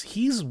past is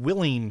he's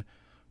willing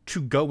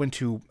to go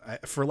into,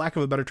 for lack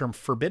of a better term,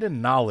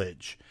 forbidden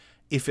knowledge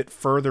if it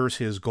furthers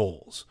his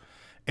goals.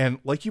 And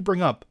like you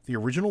bring up, the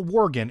original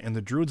Worgen and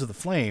the Druids of the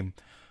Flame,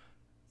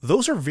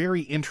 those are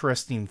very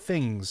interesting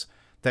things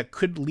that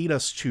could lead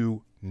us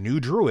to new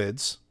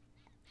druids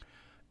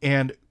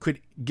and could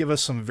give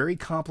us some very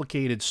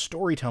complicated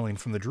storytelling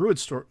from the Druid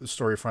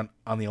story front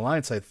on the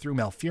Alliance side through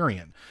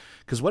Malfurion.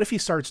 Because what if he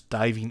starts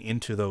diving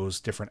into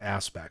those different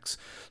aspects,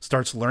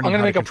 starts learning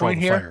how to control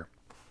the fire?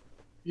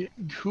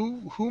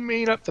 Who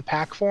made up the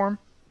pack form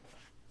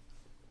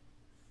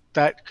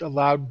that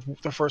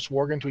allowed the first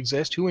Worgen to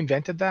exist? Who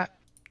invented that?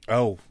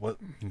 Oh,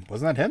 wasn't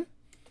that him?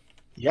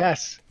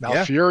 Yes,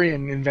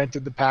 Malfurion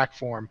invented the pack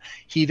form.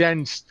 He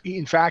then,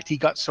 in fact, he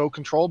got so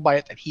controlled by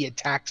it that he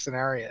attacked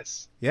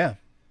Cenarius. Yeah.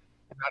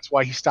 And that's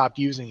why he stopped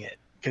using it,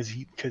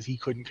 because he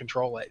couldn't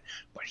control it.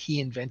 But he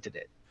invented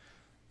it.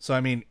 So,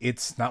 I mean,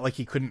 it's not like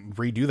he couldn't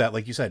redo that.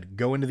 Like you said,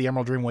 go into the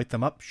Emerald Dream, wake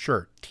them up.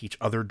 Sure. Teach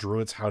other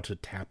druids how to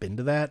tap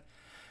into that.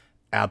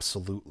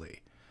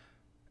 Absolutely.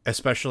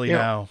 Especially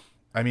now.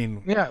 I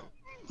mean... Yeah.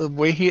 The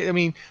way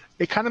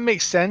it kind of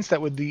makes sense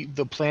that with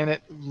the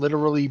planet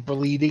literally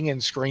bleeding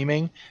and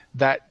screaming,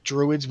 that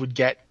druids would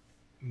get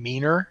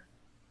meaner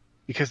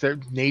because their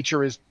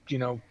nature is,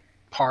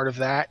 part of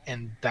that,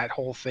 and that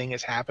whole thing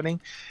is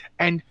happening.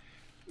 And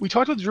we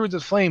talked about the Druids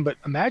of Flame, but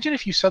imagine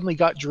if you suddenly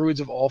got druids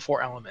of all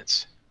 4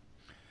 elements.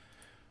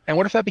 And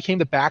what if that became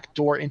the back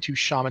door into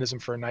shamanism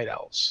for Night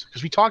Elves?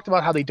 Because we talked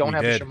about how they don't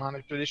have a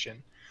shamanic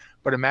tradition.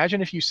 But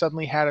imagine if you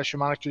suddenly had a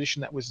shamanic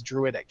tradition that was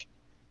druidic,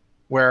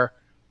 where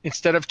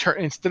instead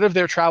of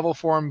their travel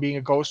form being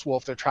a ghost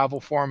wolf, their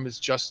travel form is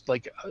just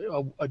like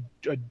a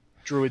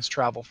druid's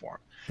travel form.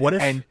 What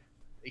if... And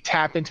they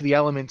tap into the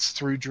elements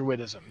through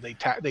druidism.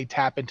 They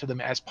tap into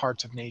them as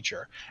parts of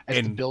nature,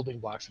 as the building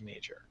blocks of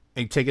nature.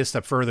 And take it a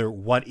step further,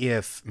 what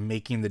if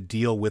making the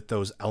deal with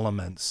those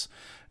elements,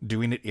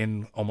 doing it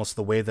in almost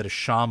the way that a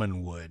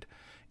shaman would,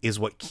 is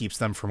what keeps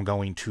them from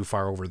going too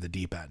far over the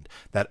deep end?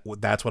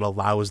 That's what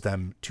allows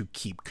them to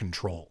keep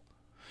control.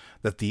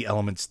 That the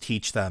elements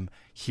teach them,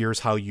 here's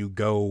how you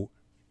go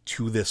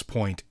to this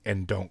point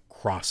and don't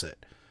cross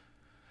it.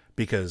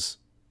 Because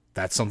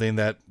that's something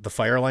that the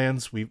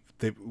Firelands, when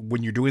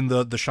you're doing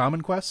the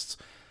shaman quests,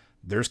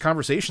 there's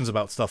conversations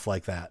about stuff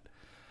like that.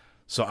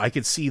 So I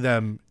could see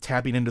them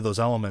tapping into those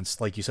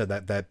elements, like you said,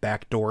 that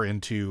back door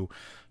into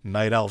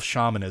Night Elf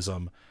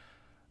shamanism.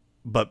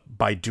 But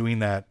by doing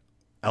that,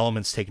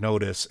 elements take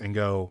notice and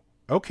go,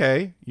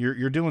 okay,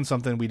 you're doing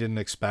something we didn't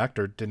expect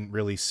or didn't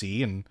really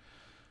see, and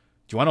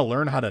do you want to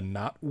learn how to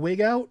not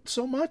wig out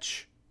so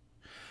much?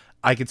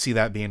 I could see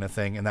that being a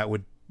thing, and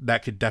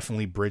that could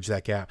definitely bridge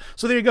that gap.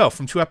 So there you go.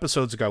 From 2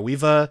 episodes ago,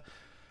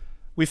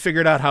 we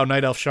figured out how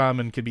Night Elf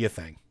Shaman could be a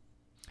thing.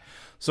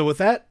 So with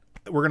that,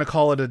 we're going to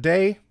call it a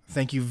day.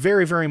 Thank you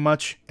very, very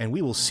much, and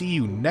we will see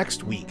you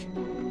next week.